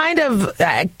public kind of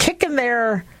dragging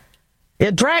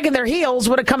their heels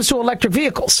when it comes to electric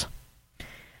vehicles.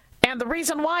 And the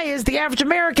reason why is the average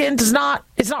American is not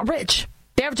rich.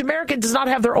 The average American does not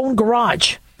have their own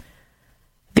garage.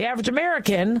 The average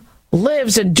American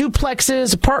lives in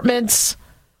duplexes, apartments,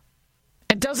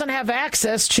 and doesn't have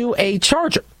access to a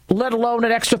charger, let alone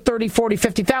an extra $30,000,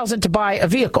 $40,000, $50,000 to buy a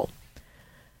vehicle.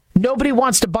 Nobody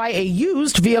wants to buy a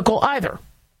used vehicle either,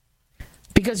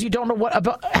 because you don't know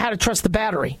how to trust the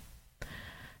battery.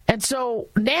 And so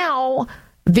now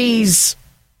these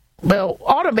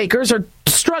automakers are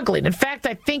struggling. In fact,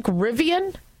 I think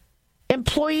Rivian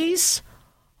employees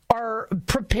are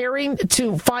preparing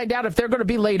to find out if they're going to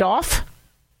be laid off.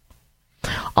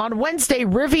 On Wednesday,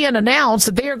 Rivian announced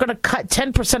that they are going to cut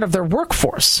 10% of their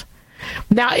workforce.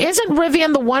 Now, isn't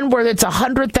Rivian the one where it's a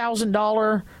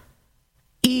 $100,000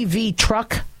 EV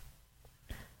truck?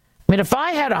 I mean, if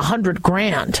I had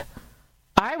 $100,000,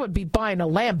 I would be buying a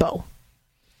Lambo.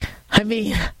 I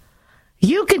mean,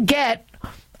 you could get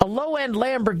a low-end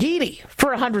Lamborghini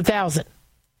for $100,000.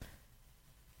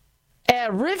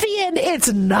 Rivian, it's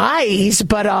nice,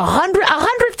 but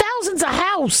 $100,000's a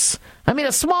house. I mean,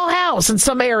 a small house in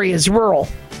some areas, rural.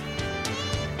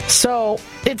 So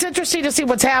it's interesting to see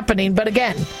what's happening. But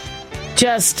again,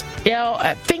 just,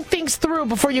 think things through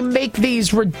before you make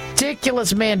these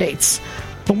ridiculous mandates.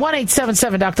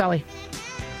 1-877 Doc Daliah.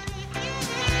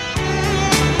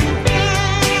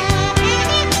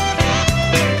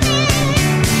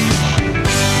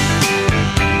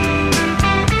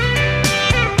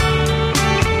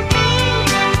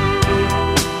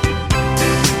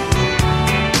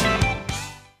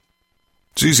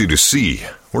 It's easy to see.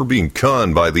 We're being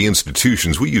conned by the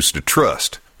institutions we used to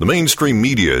trust. The mainstream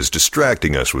media is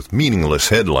distracting us with meaningless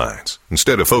headlines,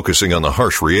 instead of focusing on the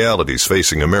harsh realities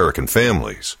facing American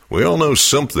families. We all know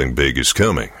something big is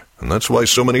coming, and that's why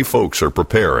so many folks are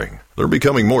preparing. They're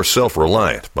becoming more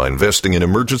self-reliant by investing in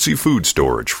emergency food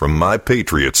storage from My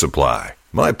Patriot Supply.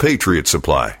 My Patriot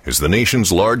Supply is the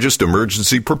nation's largest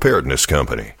emergency preparedness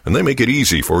company, and they make it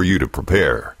easy for you to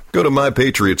prepare. Go to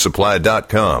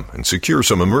MyPatriotSupply.com and secure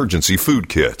some emergency food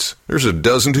kits. There's a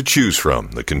dozen to choose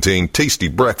from that contain tasty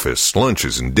breakfasts,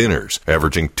 lunches, and dinners,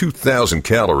 averaging 2,000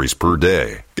 calories per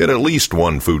day. Get at least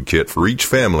one food kit for each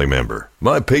family member.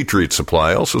 My Patriot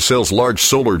Supply also sells large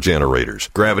solar generators,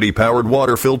 gravity-powered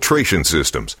water filtration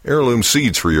systems, heirloom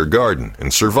seeds for your garden,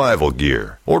 and survival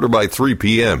gear. Order by 3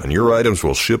 p.m. and your items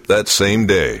will ship that same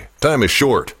day. Time is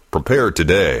short. Prepare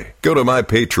today. Go to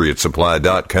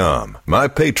MyPatriotSupply.com.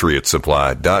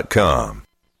 MyPatriotSupply.com.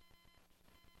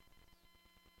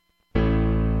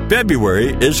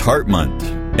 February is Heart Month,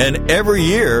 and every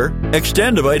year,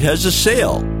 Extendivite has a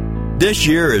sale. This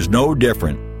year is no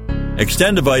different.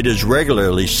 Extendivite is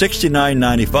regularly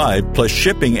 $69.95 plus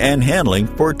shipping and handling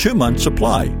for a 2-month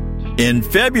supply. In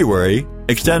February,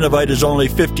 Extendivite is only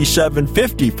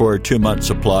 $57.50 for a 2-month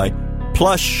supply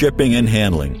plus shipping and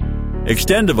handling.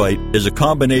 Extendivite is a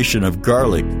combination of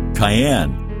garlic,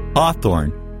 cayenne,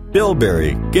 hawthorn,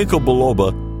 bilberry, ginkgo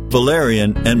biloba,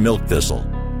 valerian, and milk thistle.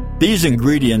 These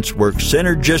ingredients work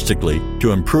synergistically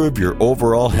to improve your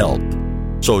overall health.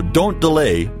 So don't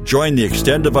delay. Join the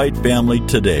Extendivite family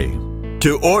today.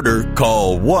 To order,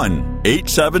 call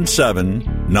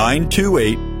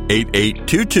 1-877-928-8888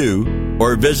 8822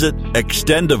 or visit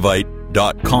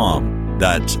extendovite.com.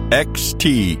 That's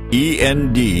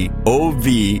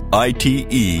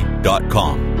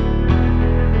XTENDOVITE.com.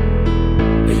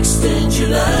 Extend your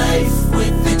life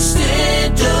with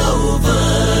Extendo.